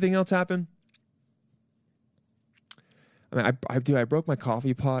 Did anything else happen? I mean, I broke my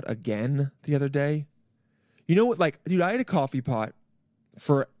coffee pot again the other day. You know what? Like, dude, I had a coffee pot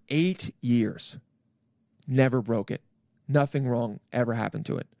for 8 years. Never broke it. Nothing wrong ever happened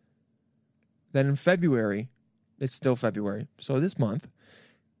to it. Then in February, it's still February, so this month,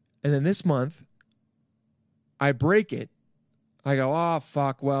 and then this month, I break it. I go, oh,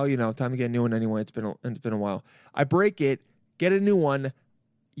 fuck, well, time to get a new one anyway. It's been a while. I break it, get a new one.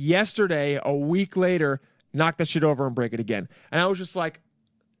 Yesterday, a week later, knock that shit over and break it again. And I was just like,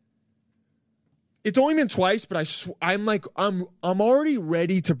 it's only been twice, but I'm already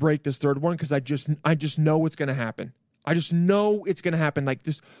ready to break this third one because I just know what's going to happen. I just know it's going to happen. Like,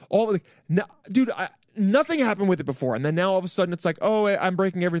 just dude, nothing happened with it before. And then now all of a sudden it's like, oh, I'm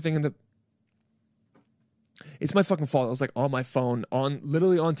breaking everything in the... It's my fucking fault. I was like on my phone,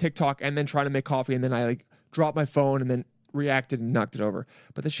 literally on TikTok, and then trying to make coffee, and then I like dropped my phone and then reacted and knocked it over.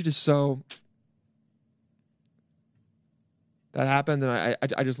 But this shit is so... That happened, and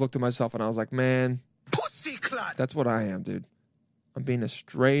I just looked at myself and I was like, man, pussy clot. That's what I am, dude. I'm being a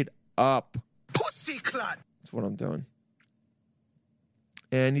straight up pussy clot. That's what I'm doing.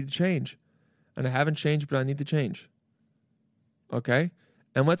 And I need to change. And I haven't changed, but I need to change. Okay?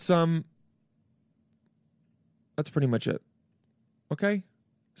 And that's pretty much it. Okay?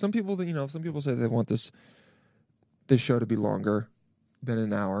 Some people say they want this show to be longer than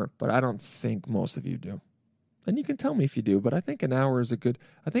an hour, but I don't think most of you do. And you can tell me if you do, but I think an hour is a good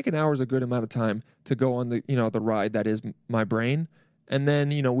amount of time to go on the, the ride that is my brain, and then,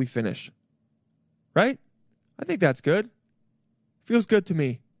 we finish. Right? I think that's good. Feels good to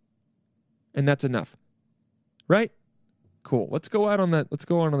me. And that's enough. Right? Cool. Let's go out on that. Let's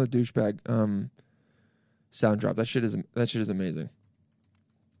go on the douchebag sound drop. That shit is amazing.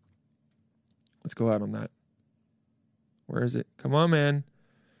 Let's go out on that. Where is it? Come on, man.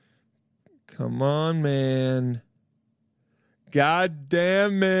 Come on, man. God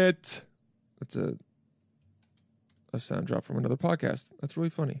damn it. That's a sound drop from another podcast. That's really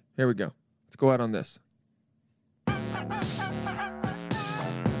funny. Here we go. Let's go out on this.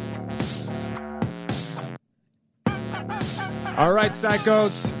 All right,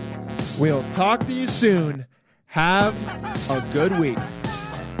 psychos. We'll talk to you soon. Have a good week.